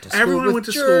all went to school Everyone went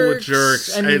to school with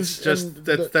jerks. And it's just,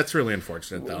 that's really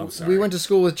unfortunate, though. I'm sorry. We went to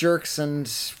school with jerks, and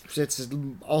it's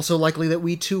also likely that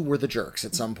we too were the jerks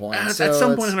at some point. At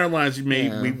some point in our lives,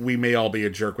 we may all be a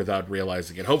jerk without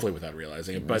realizing it. Hopefully, without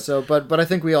realizing it. But I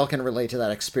think we all can relate to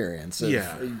that experience.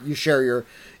 You share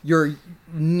your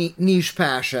niche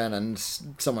passion, and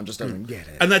someone just doesn't get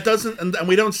it. And that doesn't. And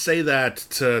we don't say that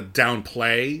to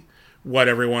downplay what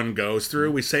everyone goes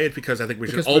through. We say it because I think we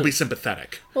should all be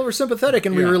sympathetic. Well, we're sympathetic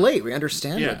and we relate. We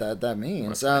understand what that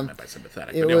means. By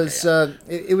sympathetic, it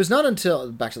was not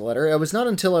until, back to the letter, it was not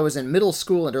until I was in middle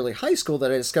school and early high school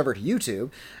that I discovered YouTube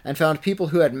and found people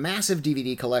who had massive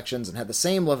DVD collections and had the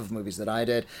same love of movies that I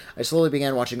did. I slowly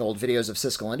began watching old videos of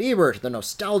Siskel and Ebert, The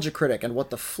Nostalgia Critic, and What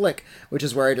the Flick, which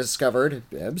is where I discovered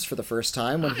Bibbs for the first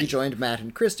time when he joined Matt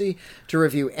and Christy to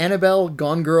review Annabelle,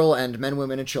 Gone Girl, and Men,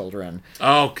 Women, and Children.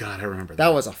 Oh, God, I remember that.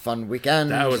 That was a fun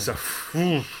weekend. That was a...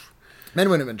 Men,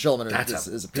 Women, and Children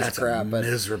is a piece of crap. That's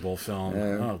a miserable film.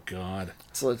 Oh, God.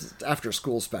 So it's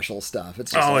after-school special stuff.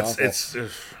 It's just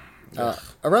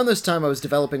awful. Around this time, I was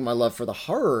developing my love for the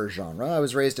horror genre. I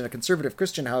was raised in a conservative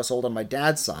Christian household on my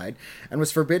dad's side, and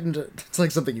was forbidden to... It's like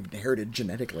something you've inherited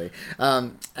genetically.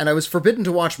 And I was forbidden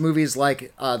to watch movies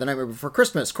like The Nightmare Before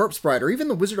Christmas, Corpse Bride, or even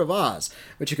The Wizard of Oz,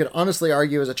 which you could honestly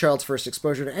argue is a child's first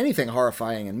exposure to anything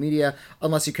horrifying in media,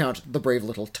 unless you count The Brave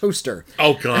Little Toaster.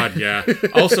 Oh, God, yeah.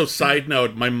 Also, side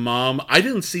note, my mom... I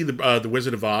didn't see The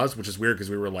Wizard of Oz, which is weird because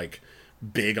we were,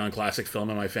 big on classic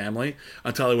film in my family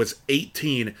until I was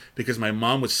 18 because my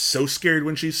mom was so scared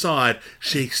when she saw it,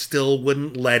 she still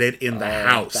wouldn't let it in the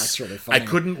house. That's really funny. I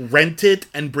couldn't rent it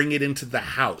and bring it into the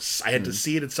house. I had to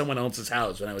see it at someone else's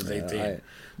house when I was 18.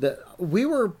 We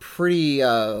were pretty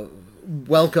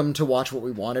welcome to watch what we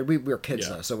wanted. We were kids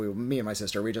though, so me and my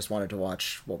sister, we just wanted to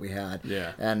watch what we had.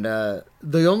 Yeah. And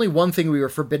the only one thing we were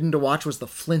forbidden to watch was the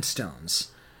Flintstones.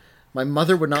 My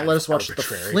mother would not let us watch the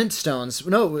Flintstones.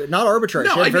 No, not arbitrary.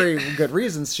 She had very good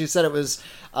reasons. She said it was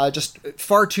just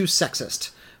far too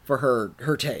sexist for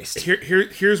her taste.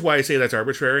 Here's why I say that's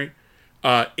arbitrary.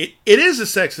 It is a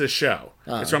sexist show.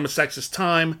 It's from a sexist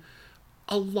time.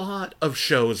 A lot of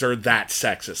shows are that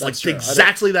sexist. That's like true.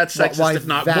 exactly that sexist, if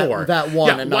not more. That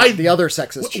one and not the other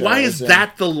sexist shows. Why is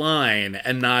that the line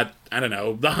and not, I don't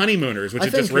know, The Honeymooners, which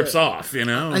it just rips off, you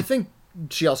know? I think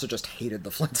she also just hated the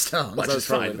Flintstones. That was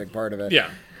probably a big part of it.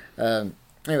 Yeah.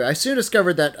 Anyway, I soon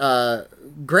discovered that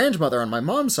grandmother on my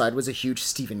mom's side was a huge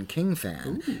Stephen King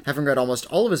fan, having read almost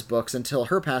all of his books until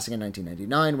her passing in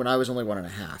 1999 when I was only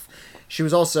 1.5. She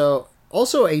was also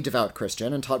a devout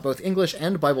Christian and taught both English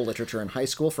and Bible literature in high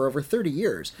school for over 30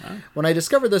 years. Wow. When I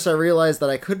discovered this, I realized that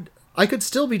I could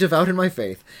still be devout in my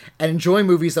faith and enjoy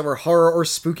movies that were horror or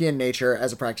spooky in nature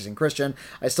as a practicing Christian.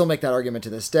 I still make that argument to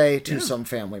this day to some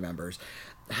family members.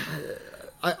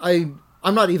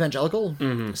 I'm not evangelical,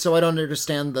 so I don't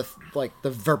understand the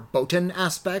verboten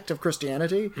aspect of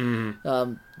Christianity.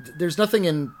 There's nothing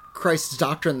in Christ's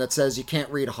doctrine that says you can't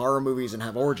read horror movies and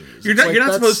have orgies. You're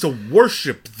not supposed to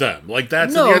worship them. Like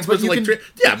that's no, but you can,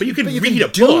 but you can read a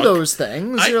book. Do those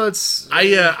things. Anyone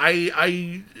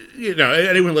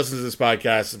who listens to this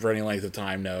podcast for any length of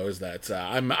time knows that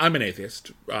I'm an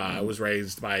atheist. I was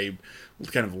raised by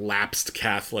kind of lapsed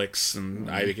Catholics,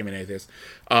 and I became an atheist.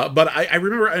 But I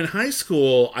remember in high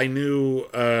school, I knew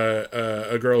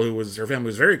a girl her family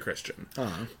was very Christian.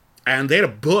 And they had a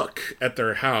book at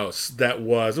their house it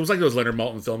was like those Leonard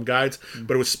Maltin film guides,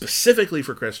 but it was specifically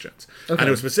for Christians. Okay. And it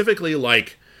was specifically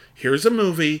like, here's a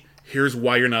movie, here's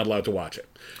why you're not allowed to watch it.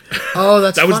 Oh,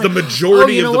 that's That was the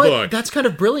majority of the book. That's kind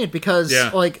of brilliant because,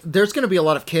 there's going to be a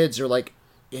lot of kids who are,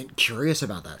 curious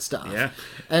about that stuff. Yeah.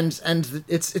 And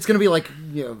it's going to be like,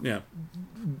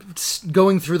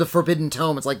 going through the forbidden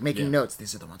tome. It's like making notes.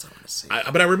 These are the ones I want to see.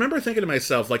 But I remember thinking to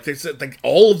myself, they said,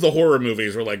 all of the horror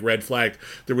movies were red flagged.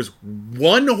 There was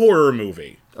one horror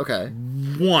movie. Okay.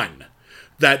 One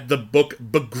that the book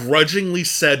begrudgingly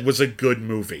said was a good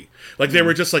movie. They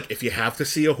were just if you have to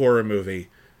see a horror movie,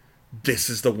 this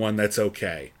is the one that's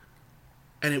okay.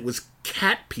 And it was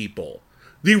Cat People.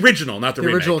 The original, not the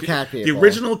remake. Original Cat People. The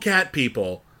original Cat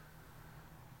People.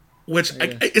 Which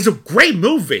is a great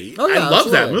movie. Oh, yeah, I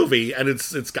love that absolutely. movie, and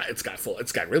it's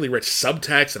got really rich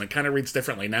subtext, and it kind of reads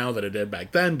differently now than it did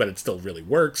back then, but it still really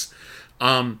works.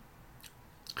 I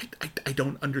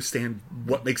don't understand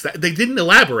what makes that. They didn't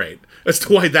elaborate as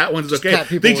to why that one's okay.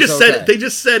 They just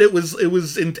said it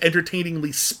was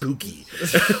entertainingly spooky.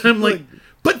 I'm like,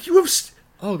 but you have.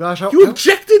 Oh gosh, you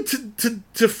objected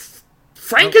to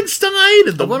Frankenstein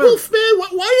and the Wolfman.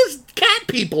 Why is Cat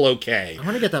People okay? I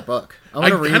want to get that book. I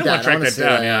want to read that. I want to track that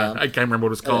down. Yeah, I can't remember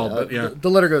what it's called, but yeah. The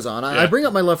letter goes on. I bring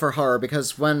up my love for horror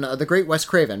because when the great Wes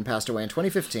Craven passed away in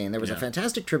 2015, there was a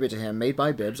fantastic tribute to him made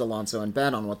by Bibbs, Alonso, and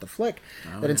Ben on What the Flick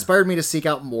that inspired me to seek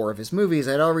out more of his movies.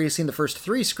 I had already seen the first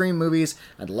 3 Scream movies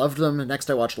and loved them. Next,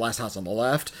 I watched Last House on the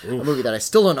Left, a movie that I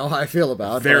still don't know how I feel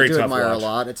about. Very but I do tough admire watch. a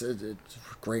lot. It's a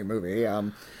great movie.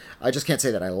 I just can't say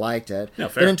that I liked it. No,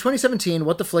 fair. But in 2017,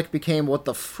 What the Flick became What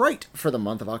the Fright for the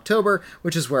month of October,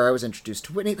 which is where I was introduced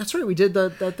to Whitney. That's right, we did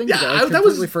that thing together. I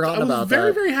completely forgotten about that. I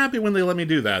was very, very happy when they let me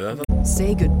do that.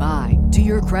 Say goodbye to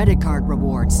your credit card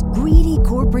rewards. Greedy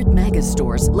corporate mega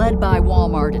stores, led by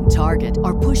Walmart and Target,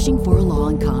 are pushing for a law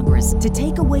in Congress to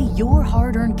take away your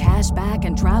hard-earned cash back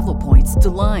and travel points to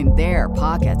line their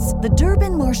pockets. The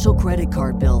Durbin-Marshall credit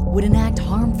card bill would enact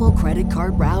harmful credit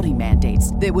card routing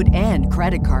mandates that would end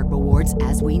credit card rewards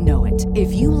as we know it.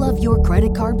 If you love your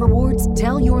credit card rewards,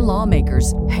 tell your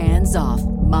lawmakers, hands off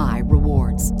my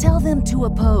rewards. Tell them to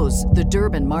oppose the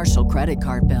Durbin-Marshall credit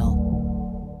card bill.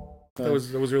 That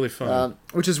was really fun.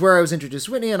 Which is where I was introduced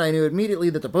to Whitney, and I knew immediately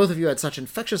that the both of you had such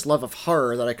infectious love of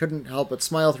horror that I couldn't help but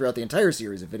smile throughout the entire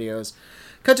series of videos.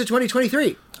 Cut to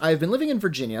 2023. I've been living in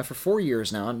Virginia for 4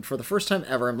 years now, and for the first time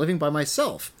ever, I'm living by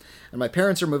myself. And my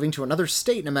parents are moving to another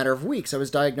state in a matter of weeks. I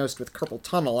was diagnosed with carpal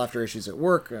tunnel after issues at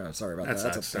work. Sorry about that.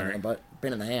 That's a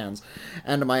pain in the hands.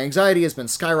 And my anxiety has been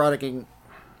skyrocketing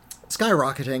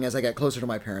as I get closer to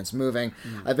my parents moving.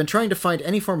 I've been trying to find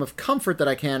any form of comfort that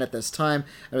I can at this time,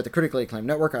 and with the Critically Acclaimed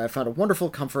Network, I have found a wonderful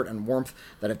comfort and warmth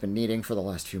that I've been needing for the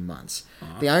last few months.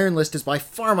 The Iron List is by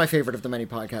far my favorite of the many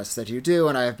podcasts that you do,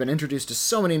 and I have been introduced to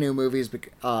so many new movies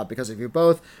because of you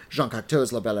both. Jean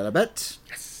Cocteau's La Belle et la Bête.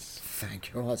 Yes.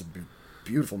 Thank you. Oh, that's a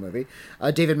beautiful movie.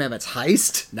 David Mamet's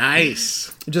Heist.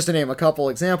 Nice. Just to name a couple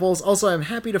examples. Also, I'm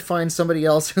happy to find somebody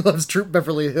else who loves Troop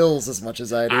Beverly Hills as much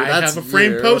as I do. I have a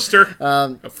framed poster.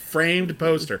 A framed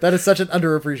poster. That is such an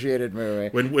underappreciated movie.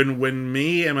 When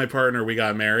me and my partner, we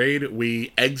got married,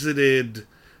 we exited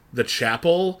the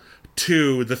chapel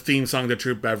to the theme song to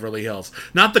Troop Beverly Hills.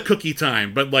 Not the Cookie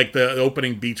Time, but like the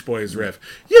opening Beach Boys riff.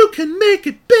 You can make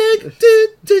it big,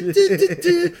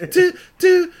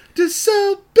 do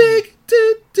so big,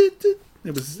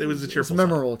 It was a cheerful It's a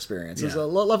memorable experience. It was a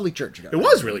lovely church. It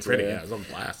was really pretty. Yeah, it was on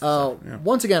blast.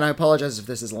 Once again, I apologize if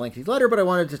this is a lengthy letter, but I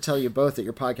wanted to tell you both that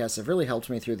your podcasts have really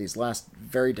helped me through these last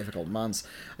very difficult months.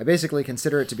 I basically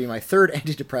consider it to be my third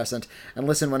antidepressant and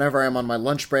listen whenever I'm on my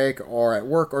lunch break or at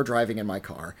work or driving in my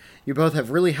car. You both have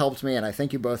really helped me, and I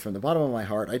thank you both from the bottom of my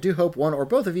heart. I do hope one or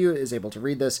both of you is able to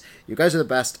read this. You guys are the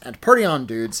best, and party on,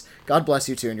 dudes. God bless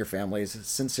you two and your families.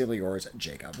 Sincerely yours,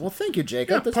 Jacob. Well, thank you,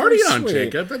 Jacob. Yeah, That's party very on, sweet.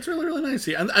 Jacob. That's really, really nice.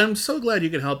 And I'm so glad you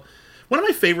can help. One of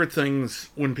my favorite things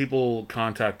when people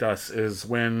contact us is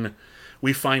when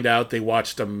we find out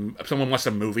someone watched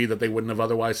a movie that they wouldn't have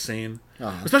otherwise seen.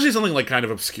 Especially something like kind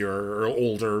of obscure or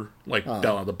older, like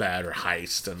Bell of the Bad or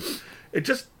Heist. And it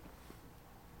just...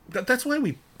 That's why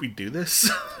we do this.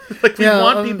 Like, we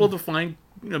want people to find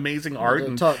amazing art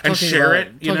and share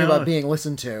it. Talking about being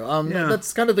listened to.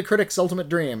 That's kind of the critic's ultimate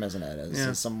dream, isn't it?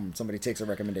 As somebody takes a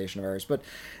recommendation of ours. But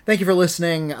thank you for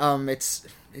listening. It's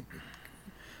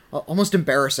almost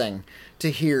embarrassing to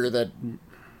hear that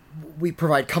we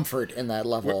provide comfort in that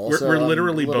level. We're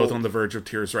literally both on the verge of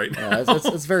tears right now.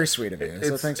 It's very sweet of you.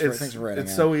 So thanks for writing.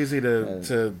 It's so easy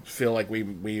to feel like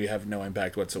we have no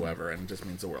impact whatsoever, and it just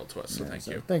means the world to us. So thank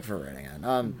you. Thanks for writing it.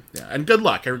 And good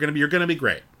luck. You're gonna be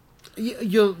great.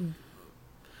 You'll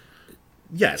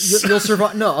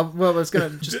survive. No, well, I was gonna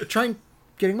just try and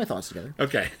getting my thoughts together.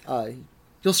 Okay.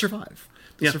 You'll survive.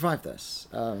 You'll survive this.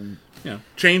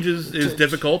 Change is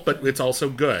difficult, but it's also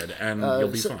good, and you'll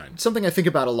be fine. Something I think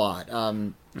about a lot.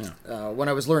 When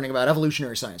I was learning about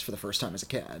evolutionary science for the first time as a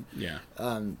kid. Yeah.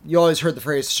 You always heard the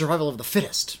phrase "survival of the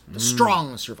fittest." The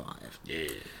strong survive. Yeah.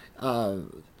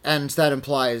 And that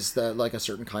implies that like a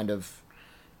certain kind of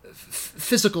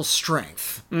physical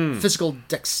strength, physical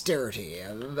dexterity,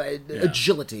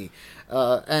 agility,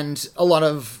 and a lot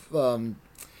of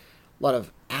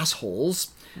assholes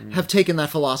have taken that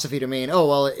philosophy to mean,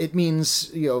 it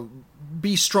means,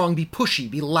 be strong, be pushy,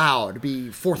 be loud, be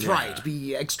forthright,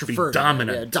 be extroverted, be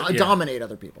dominant, dominate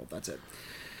other people. That's it.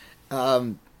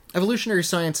 Evolutionary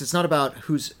science is not about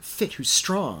who's fit, who's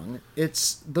strong.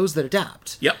 It's those that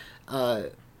adapt. Yep.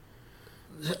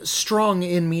 Strong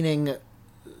in meaning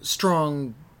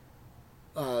strong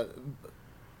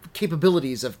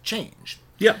capabilities of change.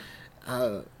 Yep.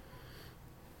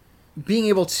 Being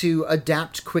able to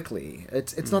adapt quickly.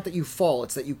 It's not that you fall,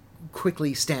 it's that you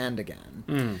quickly stand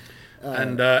again.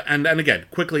 And again,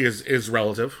 quickly is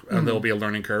relative, and there'll be a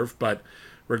learning curve, but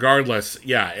regardless,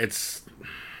 humans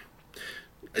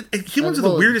are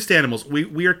the weirdest animals.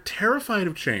 We are terrified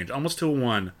of change, almost to a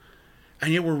one,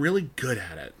 and yet we're really good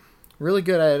at it. Really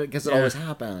good at it because it always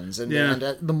happens, and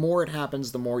the more it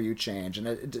happens, the more you change, and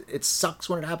it sucks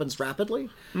when it happens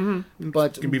rapidly.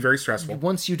 But it can be very stressful.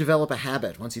 Once you develop a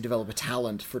habit, once you develop a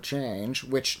talent for change,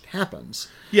 which happens,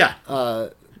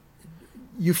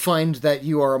 you find that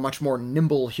you are a much more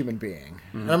nimble human being.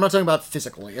 And I'm not talking about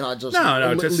physically, just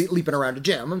leaping around a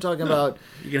gym. I'm talking about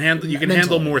you can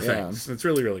handle more things. It's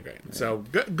really, really great. So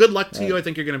good luck to you. I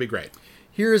think you're going to be great.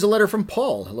 Here is a letter from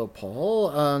Paul. Hello,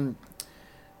 Paul.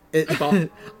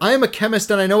 I am a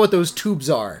chemist and I know what those tubes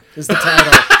are, is the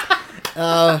title.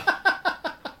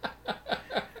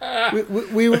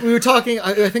 We were talking,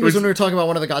 I think it was when we were talking about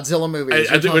one of the Godzilla movies.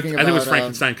 I think it was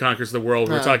Frankenstein Conquers the World.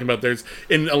 We were talking about there's,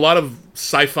 in a lot of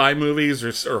sci-fi movies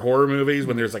or horror movies,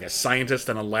 when there's like a scientist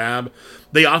in a lab,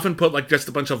 they often put like just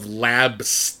a bunch of lab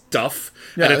stuff.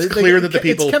 And it's clear that the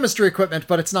people... It's chemistry equipment,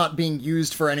 but it's not being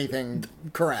used for anything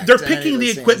correct. They're picking the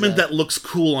equipment that looks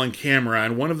cool on camera,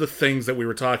 and one of the things that we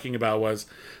were talking about was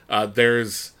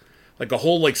there's like a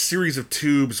whole like series of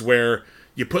tubes where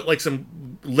you put like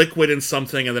some liquid in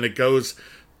something, and then it goes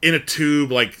in a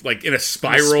tube, like in a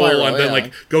spiral and then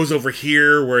like goes over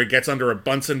here where it gets under a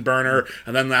Bunsen burner,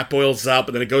 and then that boils up,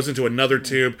 and then it goes into another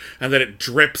tube, and then it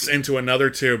drips into another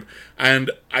tube.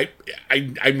 And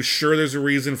I'm sure there's a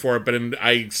reason for it, but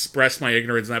I expressed my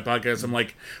ignorance in that podcast. I'm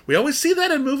like, we always see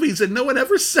that in movies, and no one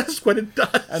ever says what it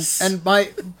does. And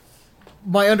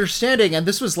my understanding, and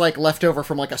this was like left over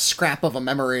from like a scrap of a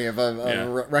memory of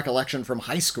a recollection from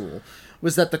high school,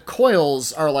 was that the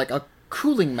coils are like a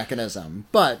cooling mechanism.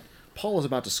 But Paul is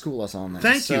about to school us on this.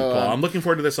 Thank you, Paul. I'm looking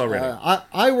forward to this already.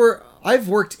 I've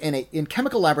worked in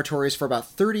chemical laboratories for about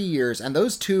 30 years, and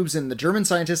those tubes in the German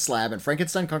scientist's lab and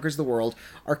Frankenstein Conquers the World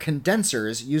are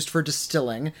condensers used for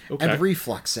distilling and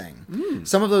refluxing.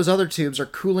 Some of those other tubes are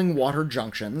cooling water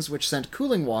junctions, which send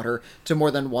cooling water to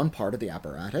more than one part of the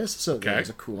apparatus. So there's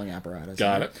a cooling apparatus.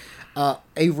 Got it.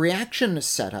 A reaction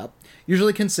setup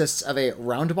usually consists of a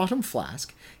round-bottom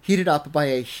flask heated up by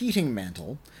a heating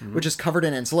mantle, which is covered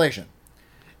in insulation.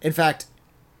 In fact,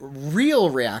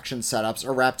 real reaction setups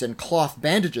are wrapped in cloth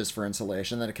bandages for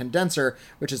insulation, then a condenser,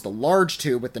 which is the large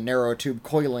tube with the narrow tube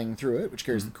coiling through it, which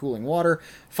carries the cooling water.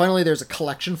 Finally, there's a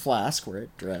collection flask where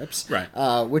it drips,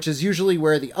 which is usually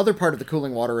where the other part of the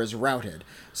cooling water is routed.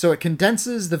 So it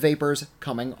condenses the vapors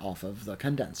coming off of the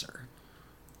condenser.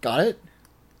 Got it?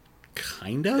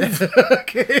 Kind of.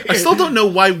 Okay. I still don't know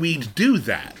why we'd do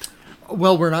that.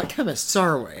 Well, we're not chemists,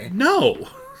 are we? No.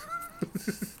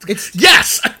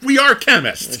 Yes, we are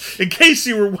chemists. In case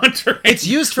you were wondering, it's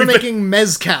used for making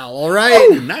mezcal. All right.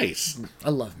 Oh, nice. I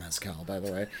love mezcal, by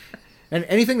the way, and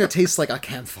anything that tastes like a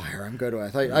campfire, I'm good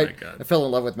with. I fell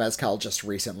in love with mezcal just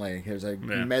recently. There's a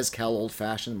mezcal old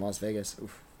fashioned in Las Vegas.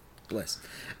 Oof, bliss.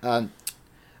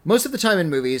 Most of the time in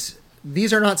movies,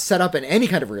 these are not set up in any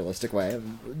kind of realistic way.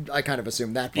 I kind of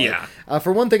assume that part. Yeah.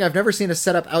 For one thing, I've never seen a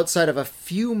setup outside of a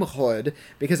fume hood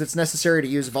because it's necessary to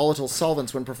use volatile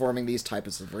solvents when performing these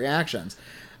types of reactions.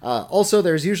 Also,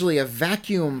 there's usually a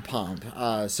vacuum pump,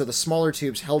 so the smaller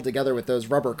tubes held together with those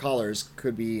rubber collars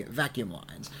could be vacuum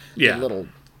lines. Yeah. Little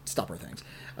stopper things.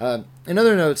 In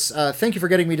other notes, thank you for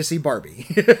getting me to see Barbie.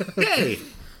 Yay!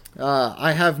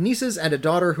 I have nieces and a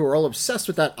daughter who are all obsessed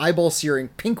with that eyeball-searing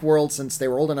Pink World since they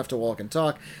were old enough to walk and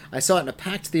talk. I saw it in a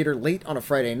packed theater late on a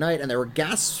Friday night, and there were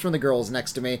gasps from the girls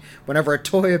next to me whenever a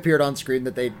toy appeared on screen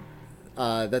that they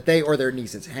or their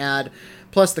nieces had.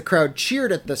 Plus, the crowd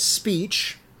cheered at the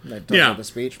speech. I don't know the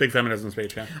speech. Big feminism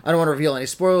speech, yeah. I don't want to reveal any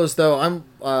spoilers, though.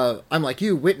 I'm like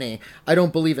you, Whitney. I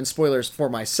don't believe in spoilers for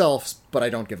myself, but I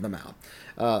don't give them out.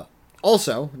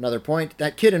 Also, another point,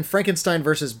 that kid in Frankenstein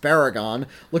vs. Baragon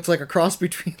looks like a cross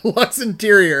between Lux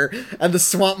Interior and the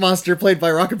swamp monster played by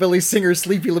rockabilly singer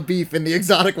Sleepy LaBeef in The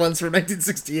Exotic Ones from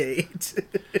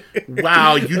 1968.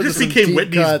 Wow, you just became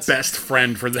Whitney's best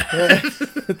friend for that.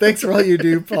 Thanks for all you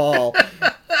do, Paul.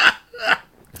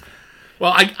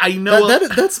 Well, I know...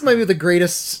 That's maybe the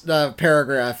greatest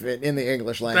paragraph in the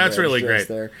English language. That's really great.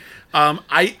 There.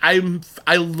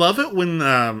 I love it when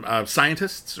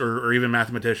scientists or even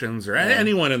mathematicians or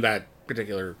anyone in that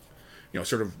particular,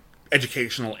 sort of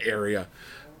educational area,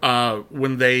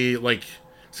 when they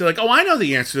say oh, I know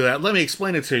the answer to that. Let me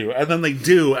explain it to you, and then they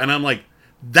do, and I'm like,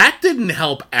 that didn't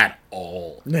help at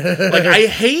all. I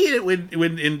hate it when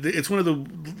it's one of the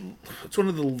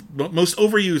most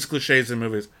overused cliches in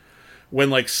movies.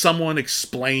 When, someone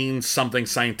explains something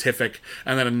scientific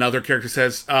and then another character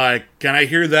says, can I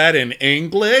hear that in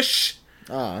English?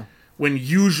 When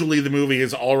usually the movie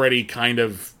has already kind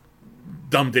of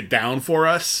dumbed it down for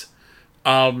us.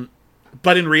 But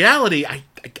in reality, I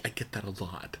get that a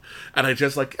lot. And I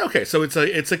just okay, so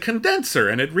it's a condenser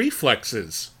and it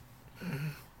reflexes.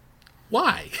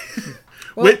 Why?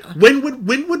 Well, when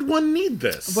would one need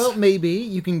this? Well, maybe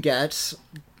you can get...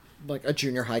 a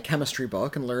junior high chemistry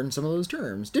book and learn some of those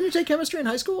terms. Didn't you take chemistry in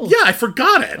high school? Yeah, I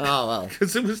forgot it. Oh, well.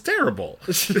 Because it was terrible.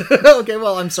 Okay,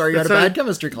 well, I'm sorry you had a bad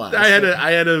chemistry class. I had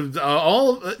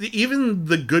even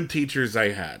the good teachers I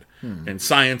had in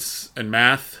science and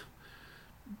math,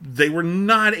 they were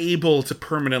not able to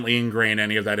permanently ingrain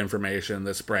any of that information in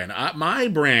this brain. My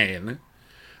brain,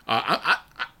 I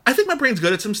think my brain's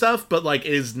good at some stuff, but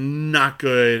is not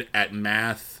good at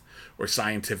math or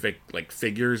scientific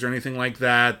figures or anything like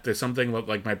that. There's something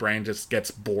my brain just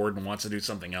gets bored and wants to do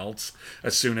something else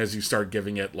as soon as you start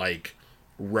giving it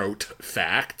rote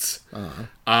facts.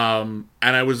 And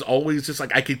I was always just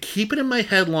I could keep it in my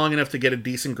head long enough to get a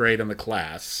decent grade in the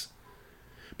class.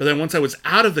 But then once I was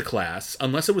out of the class,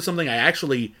 unless it was something I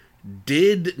actually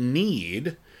did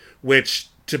need, which,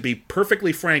 to be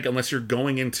perfectly frank, unless you're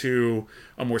going into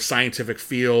a more scientific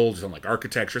field, something like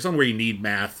architecture, something where you need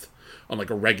math on a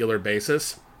regular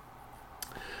basis,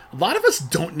 a lot of us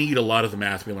don't need a lot of the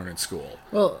math we learn in school.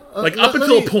 Well, up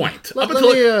until a point.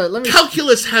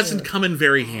 Calculus hasn't come in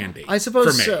very handy. I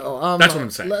suppose for me. So. That's what I'm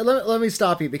saying. Let me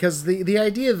stop you, because the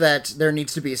idea that there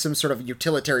needs to be some sort of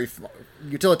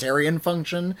utilitarian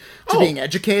function to being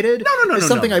educated is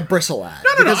something I bristle at. No.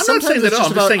 I'm not saying that.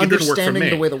 I'm just saying it didn't work for me. Understanding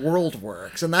the way the world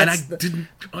works, and I didn't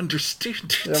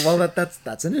understand it. Well,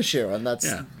 that's an issue, and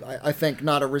that's I think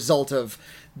not a result of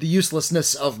the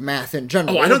uselessness of math in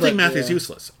general. Oh, I don't think math is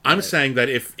useless. I'm saying that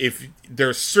if there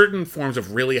are certain forms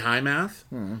of really high math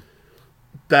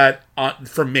that,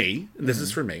 for me, this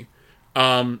is for me,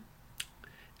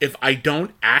 if I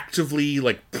don't actively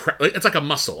it's like a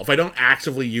muscle. If I don't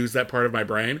actively use that part of my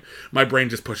brain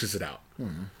just pushes it out.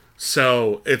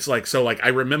 So it's like I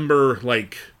remember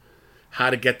like how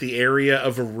to get the area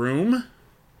of a room,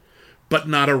 but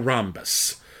not a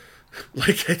rhombus.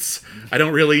 Like I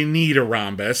don't really need a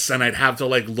rhombus, and I'd have to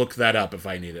like look that up if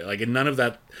I need it. Like, and none of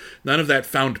that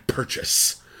found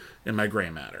purchase in my gray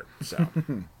matter. So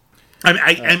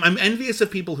I'm envious of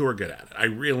people who are good at it. I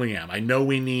really am. I know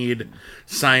we need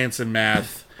science and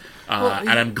math. And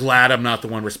I'm glad I'm not the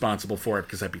one responsible for it,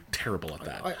 because I'd be terrible at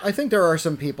that. I think there are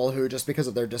some people who, just because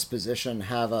of their disposition,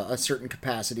 have a certain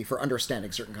capacity for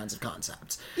understanding certain kinds of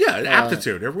concepts. Yeah,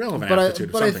 aptitude, a relevant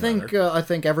aptitude. But I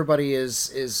think everybody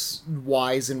is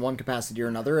wise in one capacity or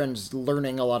another, and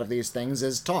learning a lot of these things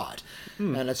is taught,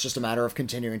 and it's just a matter of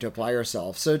continuing to apply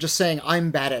yourself. So just saying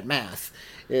I'm bad at math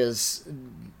is.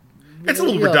 It's a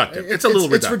little reductive. It's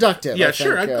reductive. Yeah,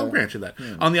 sure, I'll grant you that.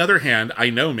 On the other hand, I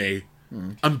know me.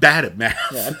 I'm bad at math.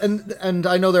 Yeah, and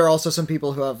I know there are also some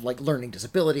people who have like learning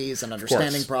disabilities and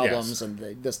understanding problems, and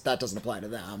that doesn't apply to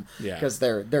them because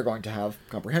they're going to have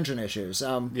comprehension issues.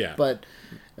 But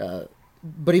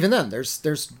even then, there's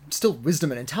still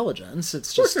wisdom and intelligence.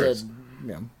 It's just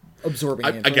absorbing the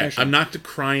information. Again, I'm not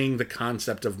decrying the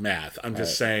concept of math. I'm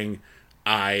just saying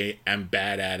I am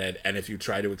bad at it, and if you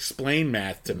try to explain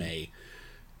math to me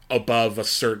above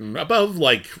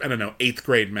like, I don't know, 8th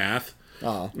grade math.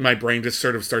 My brain just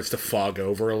sort of starts to fog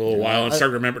over a little while and try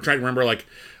to remember like,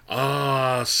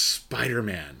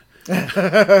 Spider-Man.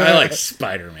 I like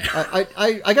Spider-Man.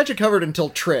 I got you covered until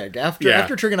trig.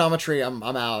 After trigonometry, I'm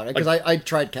out, because I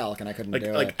tried calc and I couldn't do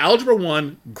it. Like Algebra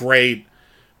 1, great.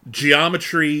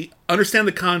 Geometry, understand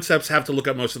the concepts, have to look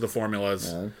up most of the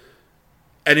formulas.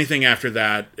 Anything after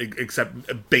that,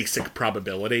 except basic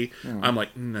probability, I'm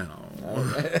like, no,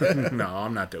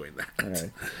 I'm not doing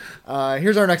that. Right.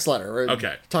 Here's our next letter.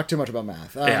 Okay. Talk too much about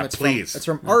math. Please. It's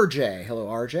from RJ. Hello,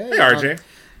 RJ. Hey, RJ.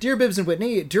 Dear Bibbs and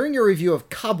Whitney, during your review of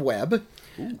Cobweb,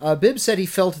 Bibbs said he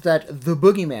felt that The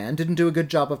Boogeyman didn't do a good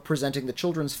job of presenting the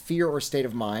children's fear or state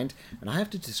of mind, and I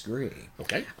have to disagree.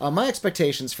 Okay. My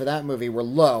expectations for that movie were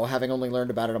low, having only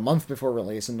learned about it a month before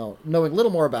release and knowing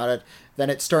little more about it than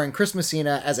it starring Chris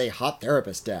Messina as a hot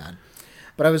therapist dad.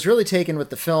 But I was really taken with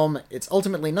the film. It's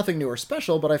ultimately nothing new or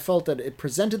special, but I felt that it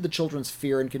presented the children's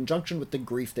fear in conjunction with the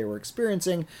grief they were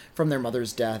experiencing from their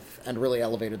mother's death and really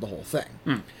elevated the whole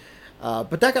thing.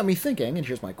 But that got me thinking, and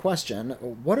here's my question.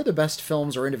 What are the best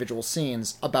films or individual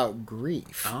scenes about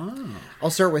grief? I'll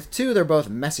start with 2. They're both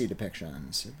messy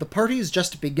depictions. The Party's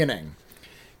Just Beginning.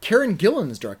 Karen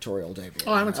Gillan's directorial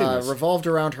debut I haven't seen this. Revolved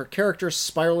around her character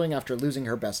spiraling after losing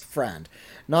her best friend.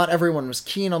 Not everyone was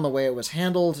keen on the way it was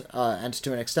handled, and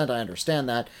to an extent I understand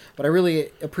that, but I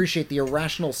really appreciate the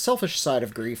irrational, selfish side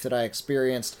of grief that I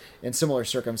experienced in similar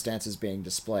circumstances being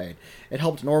displayed. It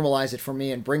helped normalize it for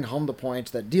me and bring home the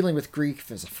point that dealing with grief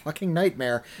is a fucking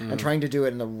nightmare, and trying to do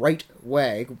it in the right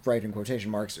way, right in quotation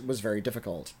marks, was very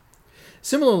difficult.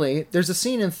 Similarly, there's a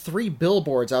scene in 3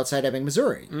 Billboards Outside Ebbing,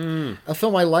 Missouri, a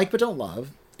film I like but don't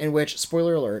love, in which,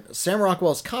 spoiler alert, Sam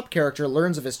Rockwell's cop character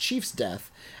learns of his chief's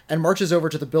death and marches over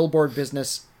to the billboard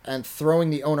business and throwing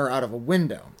the owner out of a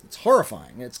window. It's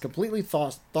horrifying. It's completely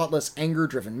thoughtless,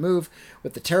 anger-driven move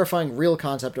with the terrifying real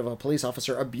concept of a police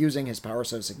officer abusing his power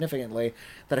so significantly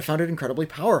that I found it incredibly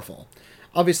powerful.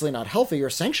 Obviously not healthy or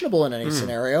sanctionable in any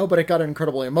scenario, but it got an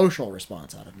incredibly emotional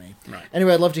response out of me. Right.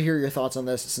 Anyway, I'd love to hear your thoughts on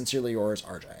this. Sincerely yours,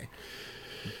 RJ.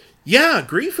 Yeah,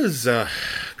 grief is a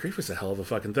hell of a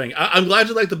fucking thing. I'm glad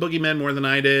you liked The Boogeyman more than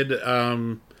I did.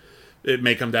 It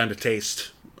may come down to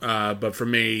taste, but for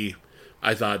me,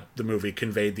 I thought the movie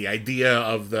conveyed the idea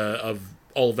of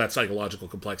all of that psychological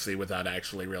complexity without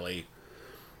actually really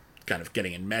kind of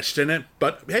getting enmeshed in it.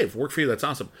 But hey, if it worked for you, that's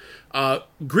awesome.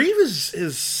 Grief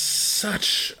is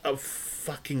such a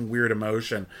fucking weird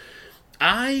emotion.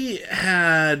 I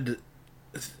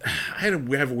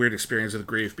have a weird experience with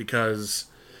grief because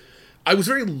I was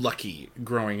very lucky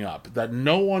growing up that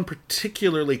no one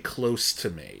particularly close to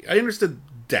me. I understood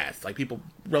death, like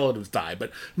relatives die,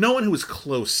 but no one who was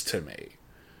close to me,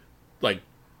 like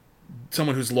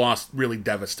someone who's lost, really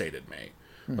devastated me.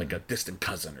 Like a distant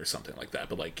cousin or something like that.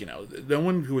 But like, no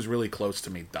one who was really close to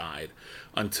me died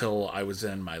until I was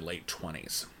in my late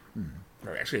 20s.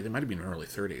 Or actually, they might have been early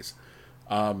 30s.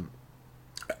 But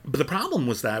the problem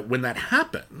was that when that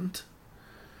happened,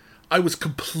 I was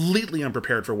completely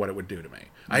unprepared for what it would do to me.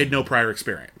 I had no prior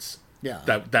experience. Yeah.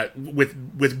 That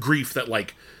with grief that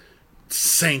like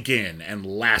sank in and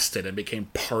lasted and became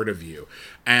part of you.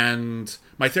 And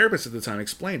my therapist at the time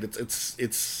explained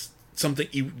it's something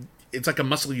it's like a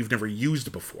muscle you've never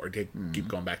used before. To keep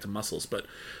going back to muscles, but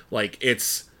like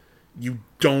it's you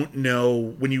don't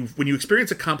know when you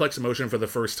experience a complex emotion for the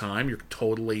first time, you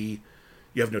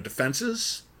have no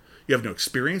defenses, you have no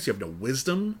experience, you have no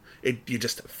wisdom. You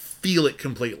just feel it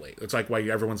completely. It's like why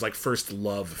everyone's like first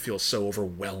love feels so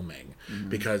overwhelming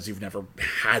because you've never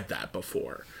had that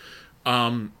before.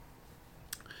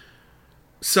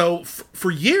 So for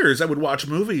years, I would watch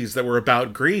movies that were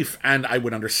about grief, and I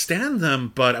would understand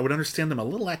them, but I would understand them a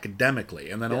little academically.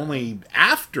 And then only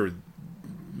after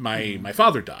my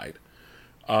father died,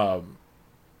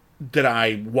 did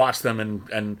I watch them,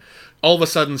 and all of a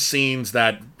sudden scenes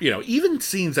that, even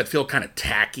scenes that feel kind of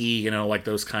tacky, like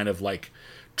those kind of like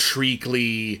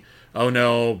treacly, oh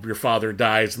no, your father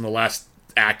dies in the last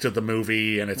act of the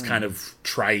movie, and it's kind of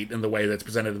trite in the way that's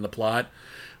presented in the plot.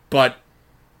 But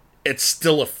it's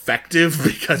still effective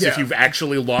because if you've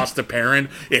actually lost a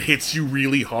parent, it hits you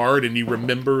really hard and you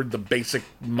remember the basic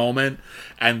moment,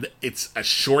 and it's a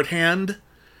shorthand,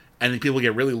 and then people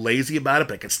get really lazy about it,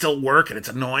 but it can still work and it's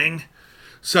annoying.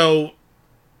 So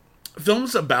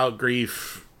films about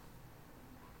grief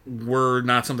were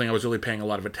not something I was really paying a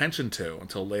lot of attention to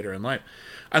until later in life.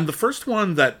 And the first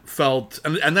one that felt,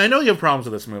 and I know you have problems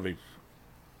with this movie,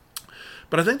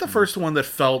 but I think the first one that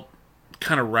felt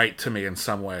kind of right to me in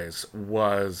some ways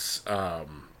was A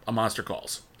Monster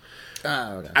Calls.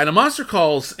 Okay. And A Monster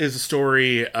Calls is a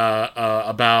story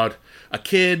about a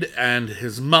kid and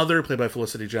his mother, played by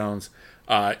Felicity Jones,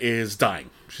 is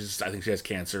dying. I think she has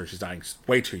cancer. She's dying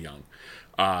way too young.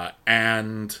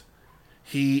 And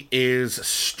he is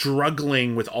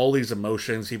struggling with all these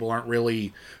emotions. People aren't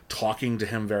really talking to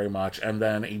him very much. And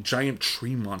then a giant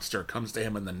tree monster comes to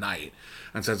him in the night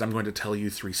and says, I'm going to tell you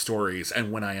 3 stories,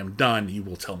 and when I am done, you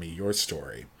will tell me your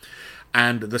story.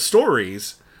 And the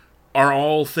stories are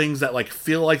all things that like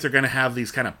feel like they're going to have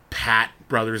these kind of pat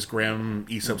Brothers Grimm,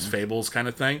 Aesop's Fables kind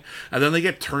of thing. And then they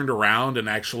get turned around and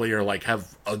actually are like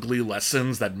have ugly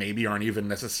lessons that maybe aren't even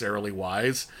necessarily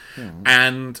wise.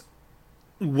 And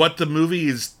what the movie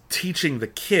is teaching the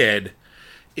kid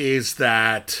is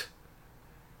that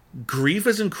grief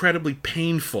is incredibly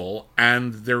painful,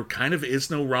 and there kind of is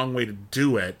no wrong way to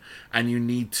do it, and you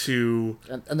need to...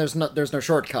 And there's no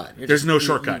shortcut. There's no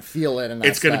shortcut. You feel it, and that's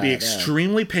it's going to be that,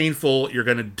 extremely painful. You're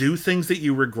going to do things that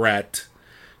you regret.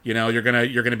 You're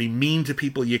gonna be mean to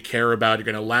people you care about. You're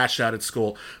gonna lash out at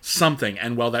school. Something,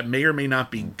 and while that may or may not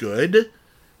be good,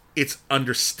 it's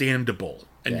understandable,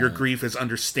 and your grief is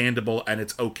understandable, and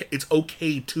it's okay. It's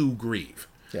okay to grieve.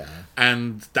 Yeah.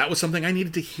 And that was something I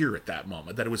needed to hear at that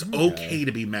moment, that it was okay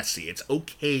to be messy. It's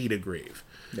okay to grieve.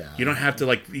 Yeah. You don't have to,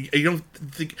 like, you don't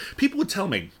think... People would tell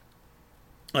me,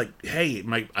 like, hey,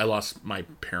 I lost my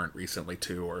parent recently,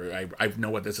 too, or I know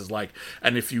what this is like,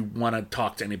 and if you want to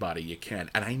talk to anybody, you can.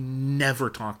 And I never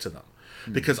talked to them,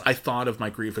 because I thought of my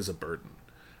grief as a burden.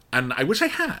 And I wish I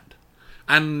had.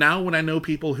 And now when I know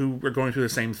people who are going through the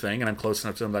same thing, and I'm close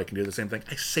enough to them that I can do the same thing,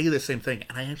 I say the same thing,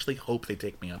 and I actually hope they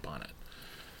take me up on it.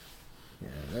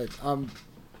 Yeah,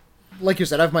 like you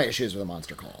said, I have my issues with A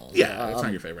Monster Calls. Yeah, it's not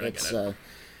your favorite. I get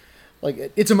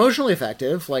it. It's emotionally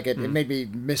effective. Like it made me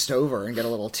mist over and get a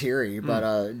little teary. But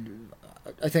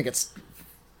I think it's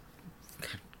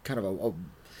kind of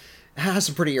has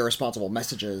some pretty irresponsible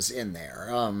messages in there.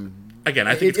 Again,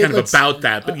 I think it's kind of about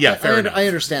that, but yeah, fair enough. I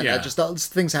understand that. Just those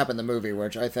things happen in the movie,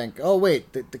 which I think, oh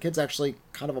wait, the kid's actually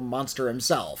kind of a monster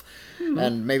himself,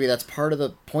 and maybe that's part of the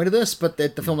point of this, but the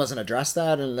film doesn't address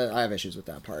that, and I have issues with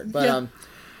that part. But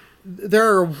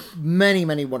there are many,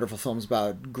 many wonderful films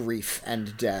about grief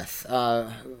and death.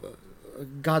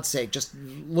 God's sake, just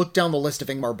look down the list of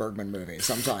Ingmar Bergman movies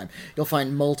sometime. You'll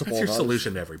find multiple. That's your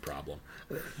solution to every problem.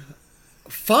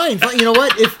 Fine. You know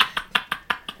what?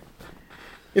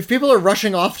 If people are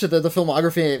rushing off to the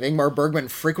filmography of Ingmar Bergman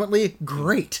frequently,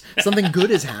 great. Something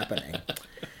good is happening.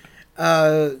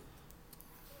 I'm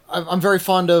very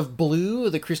fond of Blue,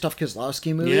 the Krzysztof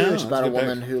Kieslowski movie, which is about a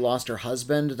woman who lost her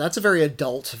husband. That's a very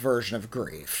adult version of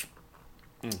grief.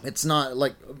 It's not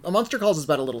like A Monster Calls is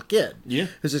about a little kid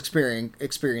who's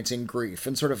experiencing grief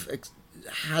and sort of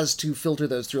has to filter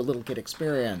those through a little kid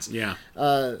experience. Yeah.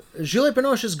 Juliette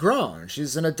Binoche is grown.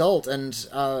 She's an adult, and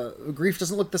grief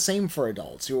doesn't look the same for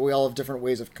adults. We all have different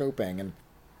ways of coping, and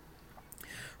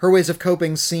her ways of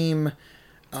coping seem...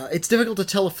 it's difficult to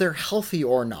tell if they're healthy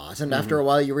or not, and after a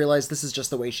while you realize this is just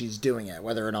the way she's doing it,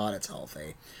 whether or not it's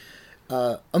healthy.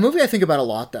 A movie I think about a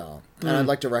lot, though, and I'd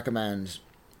like to recommend...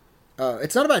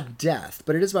 it's not about death,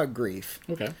 but it is about grief.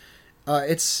 Okay.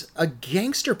 It's a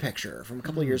gangster picture from a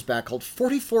couple of years back called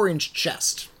 44-Inch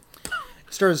Chest.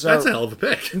 Stars, that's a hell of a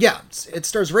pick. Yeah, it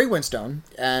stars Ray Winstone,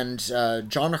 and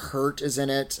John Hurt is in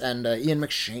it, and Ian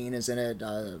McShane is in it,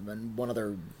 and one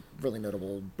other really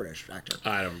notable British actor.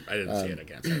 I didn't see it, I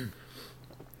can't say.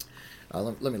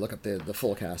 Let me look up the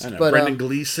full cast. I know. But, Brendan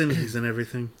Gleeson, he's in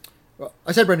everything.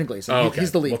 I said Brendan Gleeson. Oh, okay.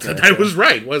 He's the lead. Well, I was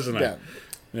right, wasn't I? Yeah.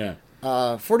 Yeah.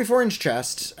 44-inch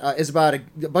Chest is about a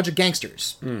bunch of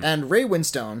gangsters, and Ray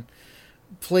Winstone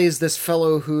plays this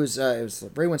fellow who's it was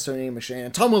Ray Winstone, Ian McShane,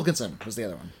 and Tom Wilkinson was the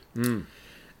other one.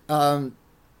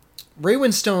 Ray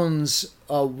Winstone's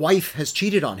wife has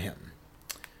cheated on him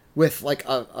with like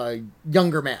a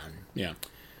younger man. Yeah.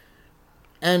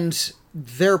 And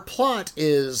their plot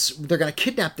is they're going to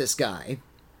kidnap this guy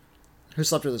who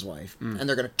slept with his wife, and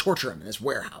they're going to torture him in this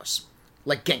warehouse.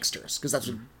 Like gangsters, because that's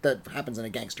what that happens in a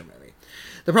gangster movie.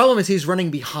 The problem is he's running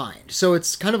behind. So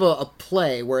it's kind of a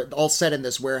play where it's all set in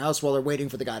this warehouse while they're waiting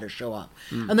for the guy to show up.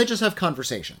 And they just have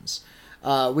conversations.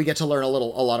 We get to learn a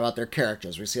lot about their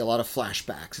characters. We see a lot of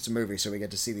flashbacks. It's a movie, so we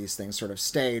get to see these things sort of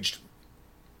staged.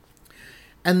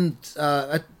 And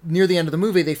near the end of the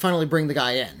movie, they finally bring the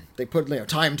guy in. They put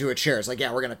tie him to a chair. It's like,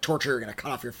 yeah, we're going to torture you, we're going to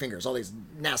cut off your fingers, all these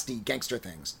nasty gangster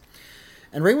things.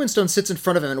 And Ray Winstone sits in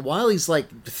front of him, and while he's,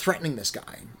 like, threatening this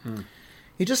guy,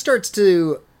 he just starts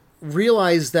to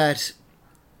realize that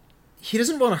he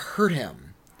doesn't want to hurt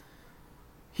him.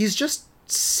 He's just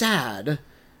sad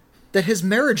that his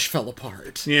marriage fell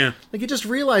apart. Yeah. Like, he just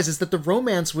realizes that the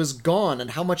romance was gone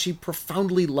and how much he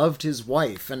profoundly loved his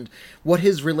wife and what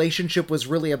his relationship was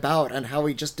really about and how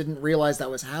he just didn't realize that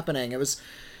was happening. It was...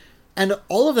 And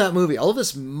all of that movie, all of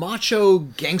this macho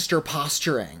gangster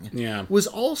posturing, was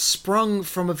all sprung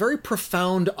from a very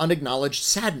profound, unacknowledged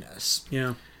sadness.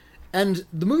 Yeah. And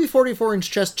the movie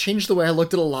 44-Inch Chest changed the way I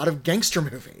looked at a lot of gangster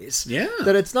movies. Yeah.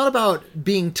 That it's not about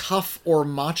being tough or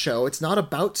macho. It's not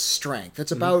about strength.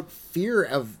 It's about fear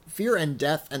and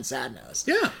death and sadness.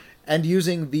 Yeah. And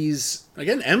using these...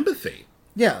 Again, empathy.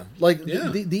 Yeah. Like,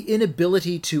 the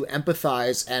inability to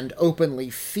empathize and openly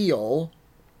feel...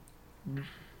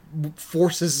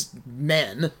 forces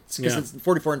men, because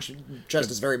 44-Inch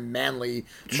Chest is very manly,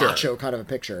 macho kind of a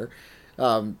picture.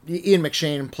 Ian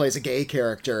McShane plays a gay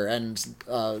character, and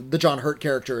the John Hurt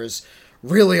character is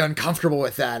really uncomfortable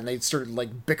with that, and they started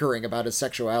like bickering about his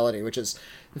sexuality, which is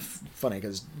funny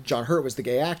because John Hurt was the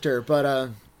gay actor.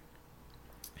 But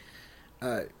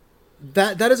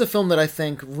that is a film that I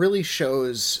think really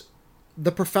shows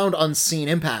the profound unseen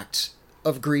impact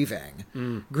of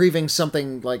grieving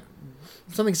something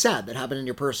sad that happened in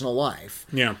your personal life.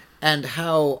 Yeah. And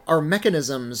how our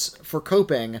mechanisms for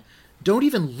coping don't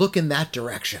even look in that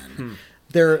direction.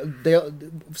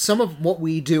 Some of what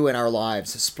we do in our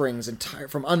lives springs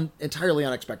from entirely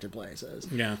unexpected places.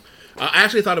 Yeah. I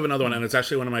actually thought of another one, and it's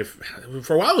actually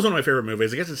for a while it was one of my favorite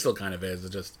movies. I guess it still kind of is.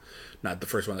 It's just not the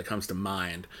first one that comes to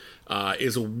mind.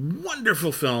 Is a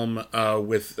wonderful film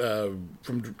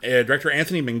from director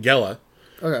Anthony Minghella.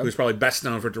 Okay. Who's probably best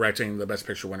known for directing the Best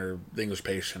Picture winner, The English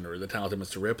Patient, or The Talented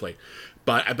Mr. Ripley.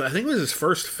 But I think it was his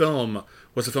first film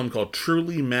was a film called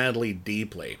Truly, Madly,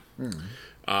 Deeply,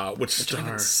 which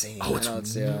stars... Oh,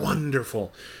 it's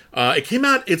wonderful. It came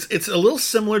out... It's a little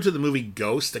similar to the movie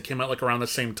Ghost that came out like around the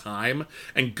same time,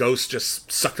 and Ghost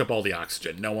just sucked up all the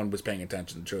oxygen. No one was paying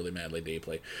attention to Truly, Madly,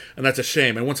 Deeply. And that's a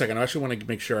shame. And one second, I actually want to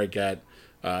make sure I get...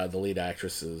 the lead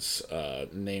actress's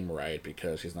name right,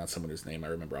 because she's not someone whose name I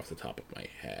remember off the top of my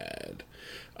head.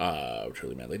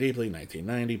 Truly, Madly, Deeply,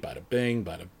 1990, bada bing,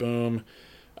 bada boom.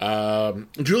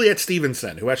 Juliet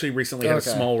Stevenson, who actually recently had a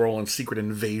small role in Secret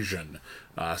Invasion.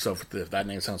 So if that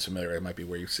name sounds familiar, it might be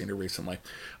where you've seen her recently.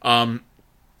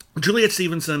 Juliet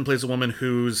Stevenson plays a woman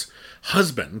whose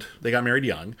husband, they got married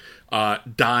young,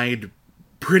 died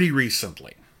pretty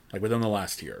recently, like within the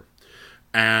last year.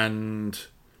 And...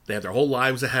 they had their whole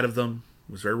lives ahead of them.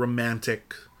 It was very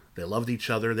romantic. They loved each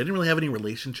other. They didn't really have any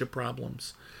relationship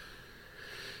problems.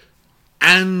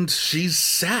 And she's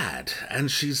sad. And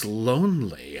she's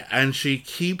lonely. And she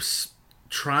keeps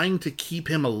trying to keep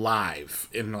him alive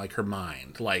in, like, her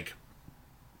mind. Like,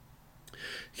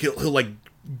 he'll like,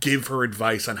 give her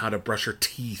advice on how to brush her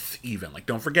teeth, even. Like,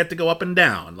 don't forget to go up and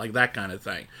down. Like, that kind of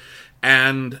thing.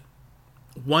 And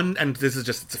this is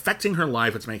just, it's affecting her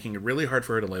life. It's making it really hard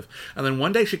for her to live. And then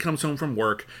one day she comes home from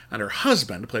work, and her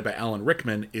husband, played by Alan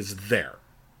Rickman, is there.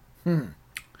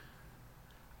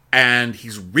 And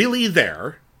he's really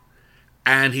there.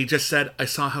 And he just said, I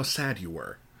saw how sad you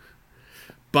were.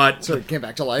 But so he came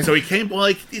back to life. So he came, well,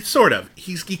 like, sort of.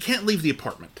 He can't leave the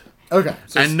apartment. Okay.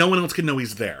 So and no one else can know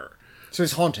he's there. So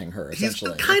he's haunting her,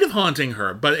 essentially. He's kind of haunting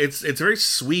her, but it's very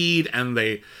sweet, and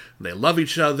they love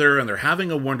each other, and they're having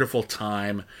a wonderful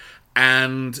time.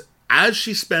 And as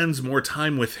she spends more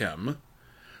time with him,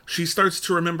 she starts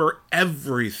to remember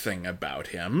everything about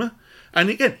him. And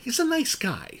again, he's a nice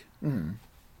guy.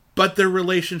 But their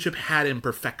relationship had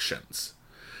imperfections.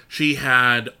 she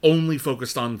had only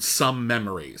focused on some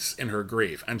memories in her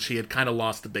grief, and she had kind of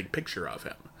lost the big picture of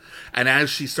him. And as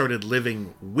she started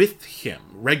living with him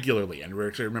regularly and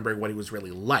remembering what he was really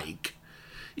like,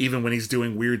 even when he's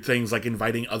doing weird things like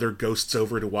inviting other ghosts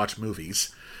over to watch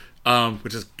movies,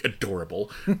 which is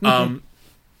adorable,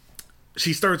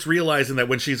 she starts realizing that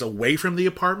when she's away from the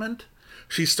apartment,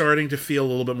 she's starting to feel a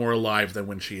little bit more alive than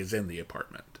when she is in the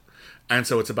apartment. And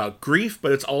so it's about grief,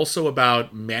 but it's also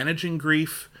about managing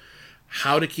grief,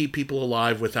 how to keep people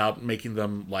alive without making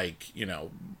them like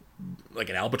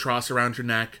an albatross around your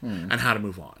neck, and how to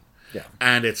move on. Yeah.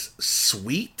 And it's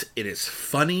sweet, it is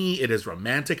funny, it is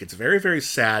romantic, it's very, very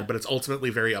sad, but it's ultimately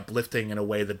very uplifting in a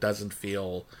way that doesn't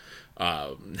feel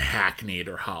hackneyed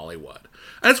or Hollywood.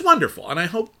 And it's wonderful, and I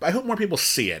hope more people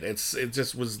see it. It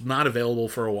just was not available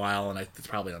for a while, and it's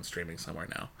probably on streaming somewhere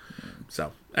now.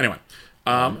 So, anyway.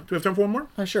 Do we have time for one more?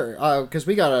 Sure, because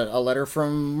we got a letter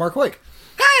from Mark Wake.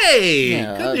 Hey!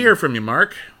 Yeah, good to hear from you,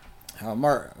 Mark.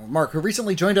 Mark, who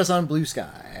recently joined us on Blue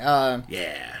Sky.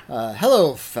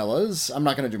 Hello, fellas. I'm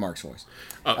not going to do Mark's voice.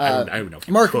 I don't know if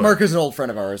you Mark could. Mark is an old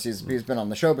friend of ours. He's been on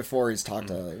the show before.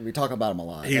 We talk about him a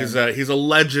lot. He's a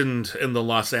legend in the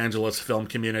Los Angeles film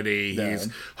community. Yeah. He's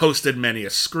hosted many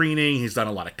a screening. He's done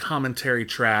a lot of commentary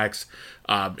tracks.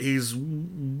 He's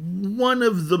one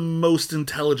of the most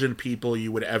intelligent people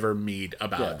you would ever meet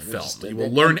about film. You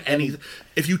will learn anything.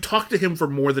 If you talk to him for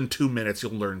more than 2 minutes,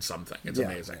 you'll learn something. It's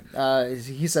amazing.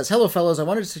 He says, "Hello, fellows. I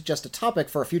wanted to suggest a topic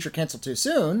for a future Cancel Too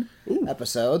Soon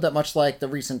episode that, much like the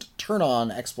recent Turn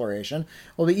On exploration,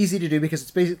 will be easy to do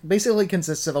because it basically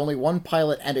consists of only one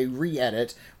pilot and a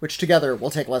re-edit, which together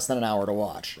will take less than an hour to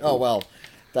watch." Oh, well.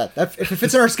 That if it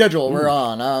fits in our schedule, we're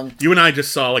on. You and I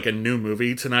just saw like a new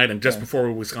movie tonight, and just before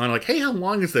we was on, like, hey, how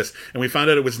long is this? And we found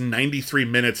out it was 93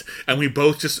 minutes, and we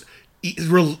both just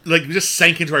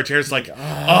sank into our chairs, like,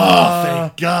 oh,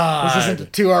 thank God! This isn't a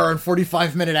 2 hour and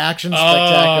 45-minute action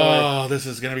spectacular. Oh, this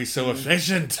is gonna be so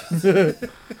efficient.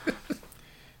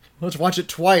 Let's watch it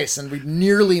twice, and we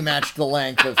nearly matched the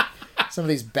length of some of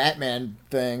these Batman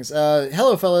things.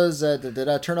 Hello, fellas.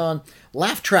 Turn on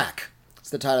Laugh Track.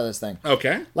 The title of this thing.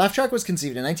 Okay. Laugh Track was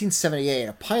conceived in 1978,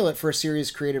 a pilot for a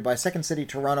series created by Second City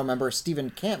Toronto member Stephen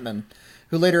Campman,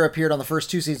 who later appeared on the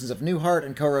first 2 seasons of Newhart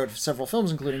and co-wrote several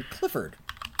films, including Clifford.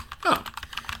 Oh.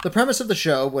 The premise of the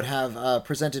show would have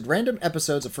presented random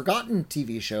episodes of forgotten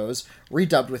TV shows,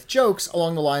 redubbed with jokes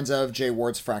along the lines of Jay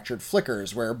Ward's Fractured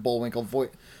Flickers, where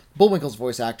Bullwinkle's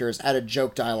voice actors added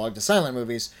joke dialogue to silent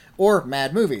movies, or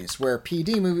Mad Movies, where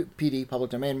PD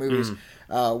public domain movies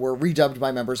were redubbed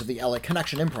by members of the LA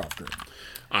Connection improv group.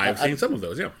 I've seen some of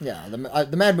those, yeah. Yeah,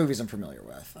 the Mad Movies I'm familiar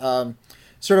with.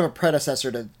 Sort of a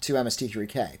predecessor to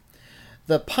MST3K.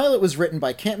 The pilot was written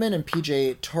by Campman and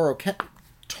PJ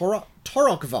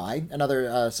Torokvai,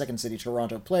 another Second City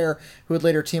Toronto player, who would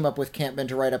later team up with Campman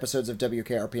to write episodes of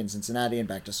WKRP in Cincinnati and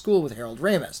Back to School with Harold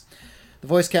Ramis. The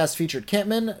voice cast featured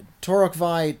Campman,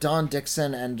 Torokvai, Don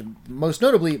Dixon, and most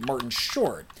notably Martin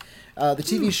Short. The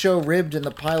TV show ribbed in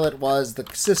the pilot was The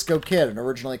Cisco Kid,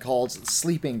 originally called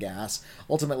Sleeping Gas.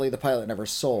 Ultimately, the pilot never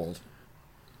sold.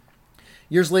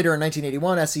 Years later, in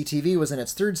 1981, SCTV was in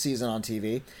its 3rd season on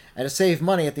TV, and to save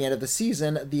money at the end of the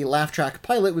season, the Laugh Track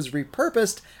pilot was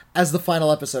repurposed as the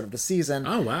final episode of the season.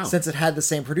 Oh, wow. Since it had the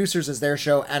same producers as their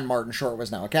show, and Martin Short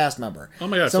was now a cast member. Oh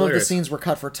my God, Some of hilarious. the scenes were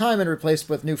cut for time and replaced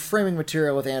with new framing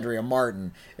material with Andrea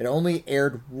Martin. It only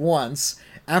aired once,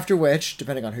 after which,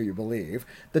 depending on who you believe,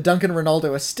 the Duncan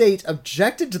Ronaldo estate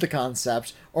objected to the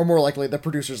concept, or more likely the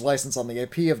producer's license on the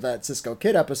IP of that Cisco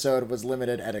Kid episode was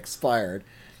limited and expired.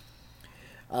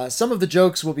 Some of the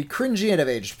jokes will be cringy and have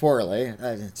aged poorly.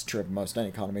 It's true of most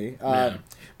any comedy.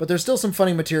 But there's still some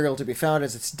funny material to be found,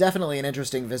 as it's definitely an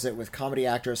interesting visit with comedy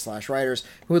actors/writers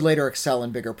who would later excel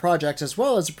in bigger projects, as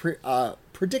well as a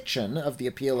prediction of the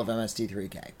appeal of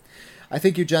MST3K. I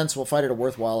think you gents will find it a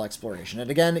worthwhile exploration. And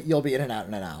again, you'll be in and out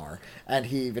in an hour. And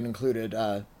he even included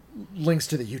links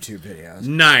to the YouTube videos.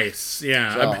 Nice,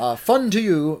 yeah. So, fun to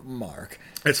you, Mark.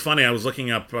 It's funny, I was trying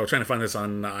to find this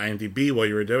on IMDb while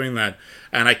you were doing that,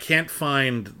 and I can't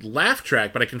find Laugh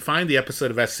Track, but I can find the episode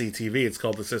of SCTV. It's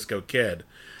called The Cisco Kid.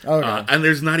 Okay. And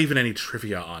there's not even any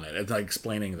trivia on it. It's like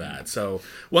explaining that. So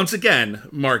once again,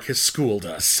 Mark has schooled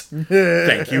us.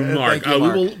 Thank you, Mark. Thank you,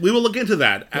 Mark. We will look into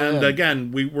that. And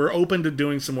again, we're open to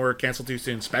doing some more Cancel Too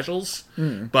Soon specials,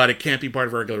 but it can't be part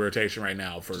of our regular rotation right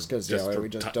now for Because we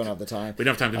just don't have the time. We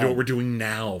don't have time to do what we're doing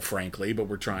now, frankly, but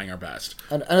we're trying our best.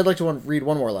 And I'd like to read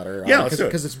one more letter. Yeah, let's do it.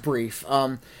 Because it's brief.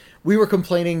 We were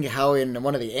complaining how in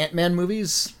one of the Ant-Man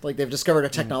movies, like they've discovered a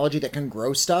technology that can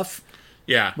grow stuff.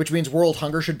 Yeah. Which means world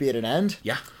hunger should be at an end.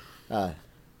 Yeah.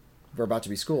 We're about to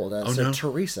be schooled. Oh, So no.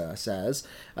 Teresa says,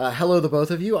 hello, the both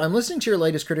of you. I'm listening to your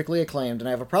latest critically acclaimed, and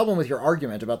I have a problem with your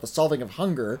argument about the solving of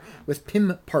hunger with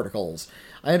Pym particles.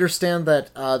 I understand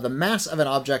that the mass of an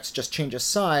object just changes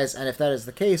size, and if that is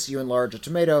the case, you enlarge a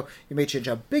tomato, you may change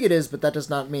how big it is, but that does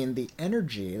not mean the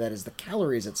energy, that is the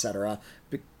calories, etc.,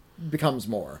 becomes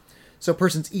more. So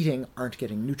persons eating aren't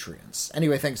getting nutrients.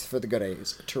 Anyway, thanks for the good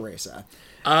A's, Teresa.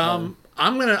 I'm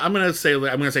gonna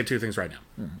say two things right now.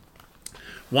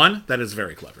 One, that is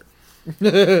very clever.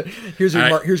 Here's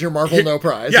your Marvel no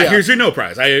prize. Yeah, here's your no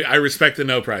prize. I respect the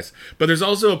no prize. But there's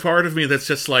also a part of me that's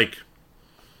just like,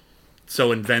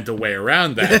 so invent a way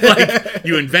around that. Like,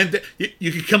 you invent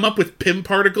you can come up with Pym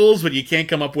particles, but you can't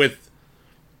come up with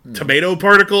tomato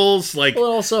particles. Like,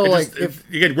 well, also, like,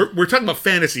 again, we're talking about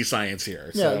fantasy science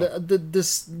here. So. Yeah,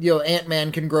 this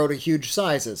Ant-Man can grow to huge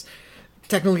sizes.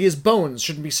 Technically, his bones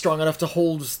shouldn't be strong enough to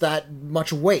hold that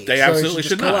much weight. They absolutely should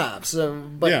should not. collapse.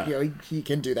 But Yeah. he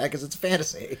can do that because it's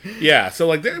fantasy. Yeah, so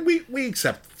like we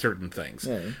accept certain things,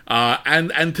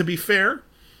 and to be fair,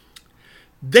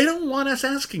 they don't want us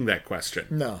asking that question.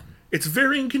 No. It's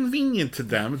very inconvenient to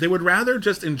them. They would rather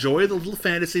just enjoy the little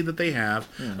fantasy that they have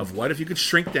of what if you could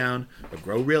shrink down or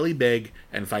grow really big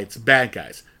and fight some bad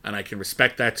guys. And I can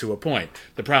respect that to a point.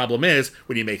 The problem is,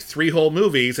 when you make 3 whole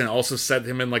movies and also set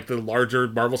him in like the larger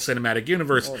Marvel Cinematic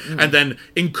Universe, and then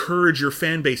encourage your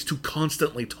fan base to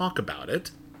constantly talk about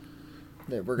it,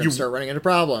 We're going to start running into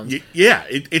problems.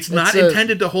 it's not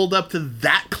intended to hold up to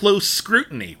that close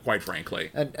scrutiny, quite frankly.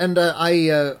 And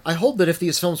I hold that if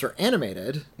these films were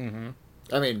animated,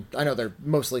 I mean, I know they're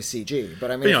mostly CG, but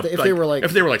I mean, if they were like...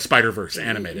 If they were like Spider-Verse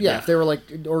animated. if they were like...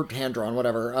 Or hand-drawn,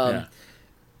 whatever.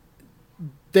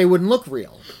 They wouldn't look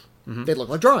real. They'd look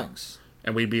like drawings.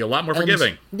 And we'd be a lot more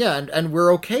forgiving. And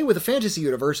we're okay with a fantasy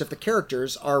universe if the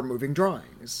characters are moving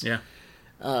drawings. Yeah.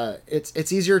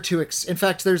 It's easier to... In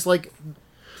fact, there's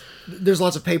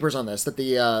lots of papers on this, that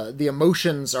the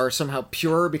emotions are somehow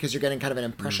pure because you're getting kind of an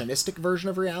impressionistic version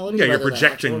of reality. Yeah, you're rather than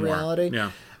projecting actual more. reality.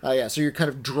 Yeah. So you're kind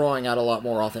of drawing out a lot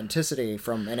more authenticity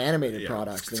from an animated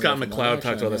product. than Scott you are from McCloud live talked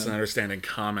action, about this in Understanding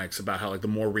Comics, about how like the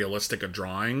more realistic a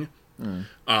drawing,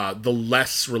 the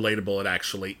less relatable it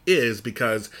actually is,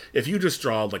 because if you just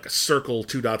draw like a circle,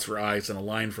 2 dots for eyes, and a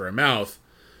line for a mouth,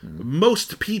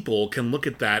 most people can look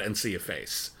at that and see a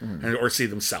face, or see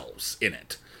themselves in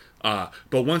it.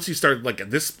 But once you start like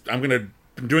this, I'm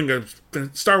doing a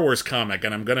Star Wars comic,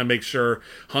 and I'm going to make sure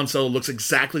Han Solo looks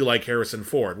exactly like Harrison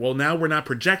Ford. Well, now we're not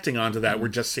projecting onto that. We're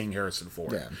just seeing Harrison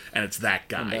Ford. Yeah. And it's that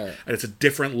guy. And it's a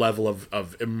different level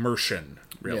of immersion,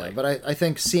 really. Yeah, but I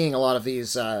think seeing a lot of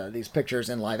these pictures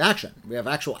in live action, we have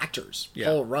actual actors. Yeah.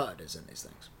 Paul Rudd is in these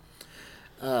things.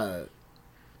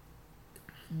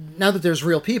 Now that there's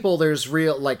real people, there's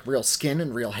real skin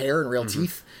and real hair and real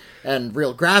teeth and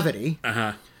real gravity.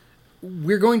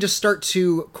 We're going to start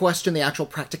to question the actual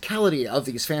practicality of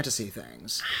these fantasy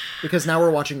things, because now we're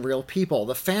watching real people.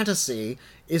 The fantasy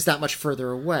is that much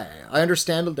further away. I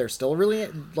understand that they're still really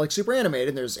like super animated,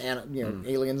 and there's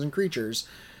aliens and creatures,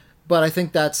 but I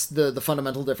think that's the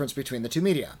fundamental difference between the two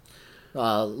media.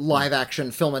 Live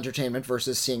action film entertainment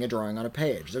versus seeing a drawing on a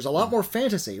page. There's a lot more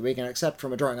fantasy we can accept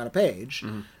from a drawing on a page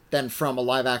than from a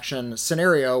live action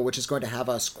scenario, which is going to have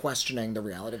us questioning the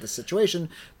reality of the situation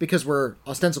because we're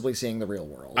ostensibly seeing the real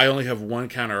world. I only have one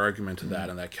counter argument to that,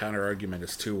 and that counter argument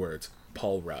is 2 words: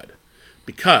 Paul Rudd.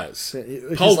 Because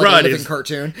Paul Rudd is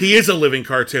cartoon. He is a living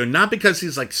cartoon, not because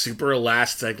he's like super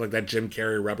elastic like that Jim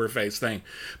Carrey rubber face thing,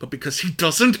 but because he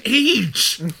doesn't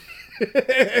age.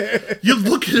 You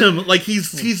look at him like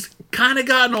he's kind of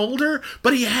gotten older,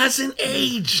 but he hasn't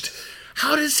aged.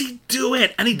 How does he do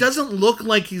it? And he doesn't look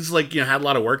like he's like, had a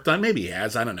lot of work done. Maybe he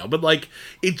has, I don't know. But like,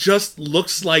 it just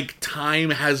looks like time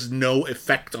has no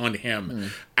effect on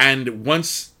him. And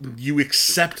once you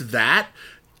accept that,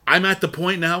 I'm at the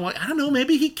point now, like, I don't know,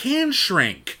 maybe he can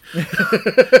shrink.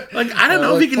 Like, I don't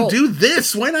know if he can do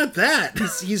this. Why not that?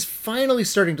 He's finally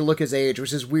starting to look his age,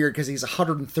 which is weird because he's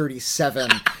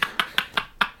 137.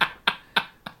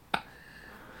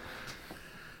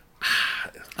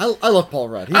 I love Paul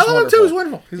Rudd. He's I love him too. He's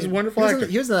wonderful. wonderful. He's a wonderful actor.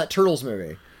 He was in that Turtles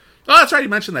movie. Oh, that's right. You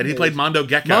mentioned that. He played Mondo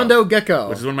Gecko. Mondo Gecko,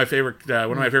 which is one of my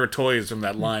favorite toys from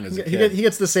that line as a kid. He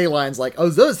gets to say lines like, "Oh,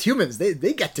 those humans, they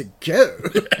get to go."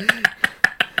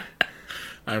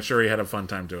 I'm sure he had a fun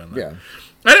time doing that. Yeah.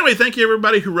 Anyway, thank you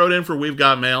everybody who wrote in for We've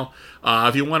Got Mail.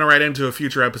 If you want to write into a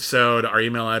future episode, our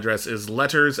email address is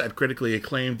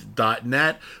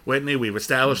letters@criticallyacclaimed.net. Whitney, we've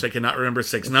established I cannot remember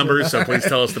 6 numbers, so please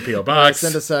tell us the P.O. Box.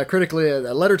 Send us a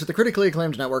letter to the Critically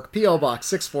Acclaimed Network, P.O. Box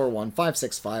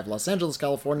 641565, Los Angeles,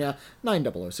 California,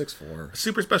 90064.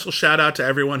 Super special shout out to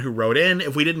everyone who wrote in.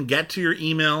 If we didn't get to your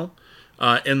email,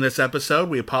 in this episode.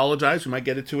 We apologize. We might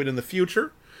get into it in the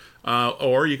future.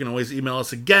 Or you can always email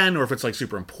us again, or if it's like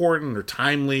super important or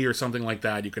timely or something like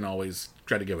that, you can always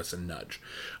try to give us a nudge.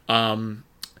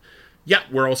 Yeah,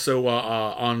 we're also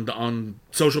on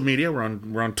social media. We're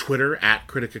on Twitter at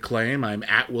Critic Acclaim. I'm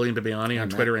at William Bibiani on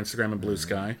Twitter, Instagram, and Blue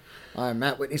Sky. I'm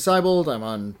Matt Whitney Seibold. I'm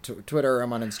on Twitter.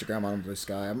 I'm on Instagram. I'm on Blue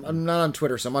Sky. I'm not on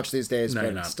Twitter so much these days, but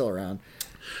it's still around.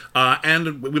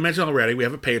 And we mentioned already, we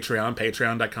have a Patreon,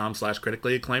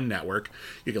 patreon.com/critically acclaimed network.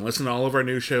 You can listen to all of our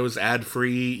new shows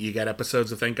ad-free. You get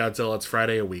episodes of Thank Godzilla It's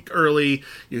Friday a week early.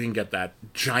 You can get that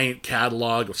giant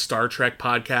catalog of Star Trek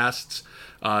podcasts.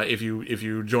 If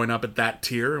you join up at that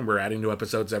tier, and we're adding new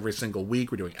episodes every single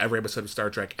week. We're doing every episode of Star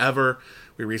Trek ever.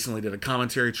 We recently did a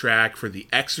commentary track for The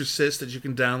Exorcist that you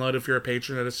can download if you're a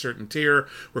patron at a certain tier.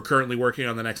 We're currently working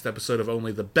on the next episode of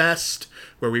Only the Best,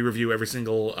 where we review every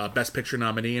single Best Picture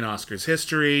nominee in Oscars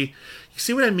history. You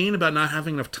see what I mean about not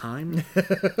having enough time?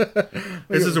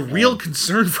 This is a real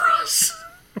concern for us.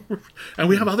 And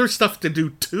we have other stuff to do,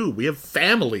 too. We have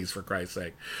families, for Christ's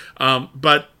sake.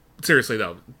 But seriously,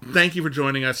 though, thank you for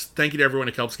joining us. Thank you to everyone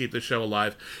who helps keep this show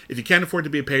alive. If you can't afford to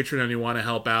be a patron and you want to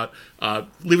help out,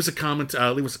 leave us a comment,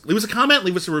 leave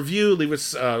us a review, leave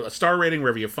us a star rating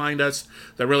wherever you find us.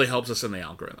 That really helps us in the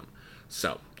algorithm.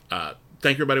 So,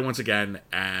 thank you, everybody, once again,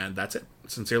 and that's it.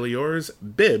 Sincerely yours,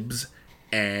 Bibbs,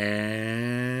 and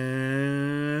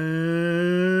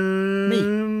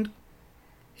me,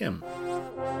 him.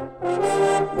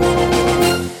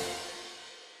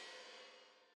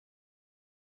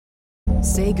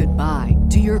 Say goodbye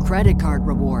to your credit card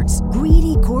rewards.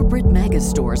 Greedy corporate mega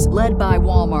stores, led by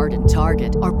Walmart and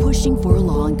Target, are pushing for a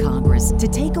law in Congress to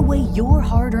take away your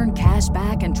hard-earned cash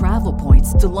back and travel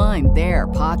points to line their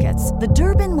pockets. The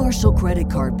Durbin-Marshall credit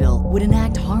card bill would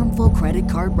enact harmful credit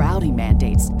card routing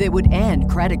mandates that would end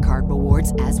credit card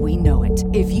rewards as we know it.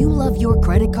 If you love your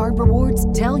credit card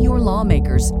rewards, tell your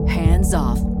lawmakers, hands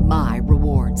off my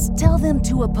rewards. Tell them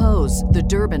to oppose the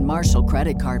Durbin-Marshall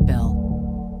credit card bill.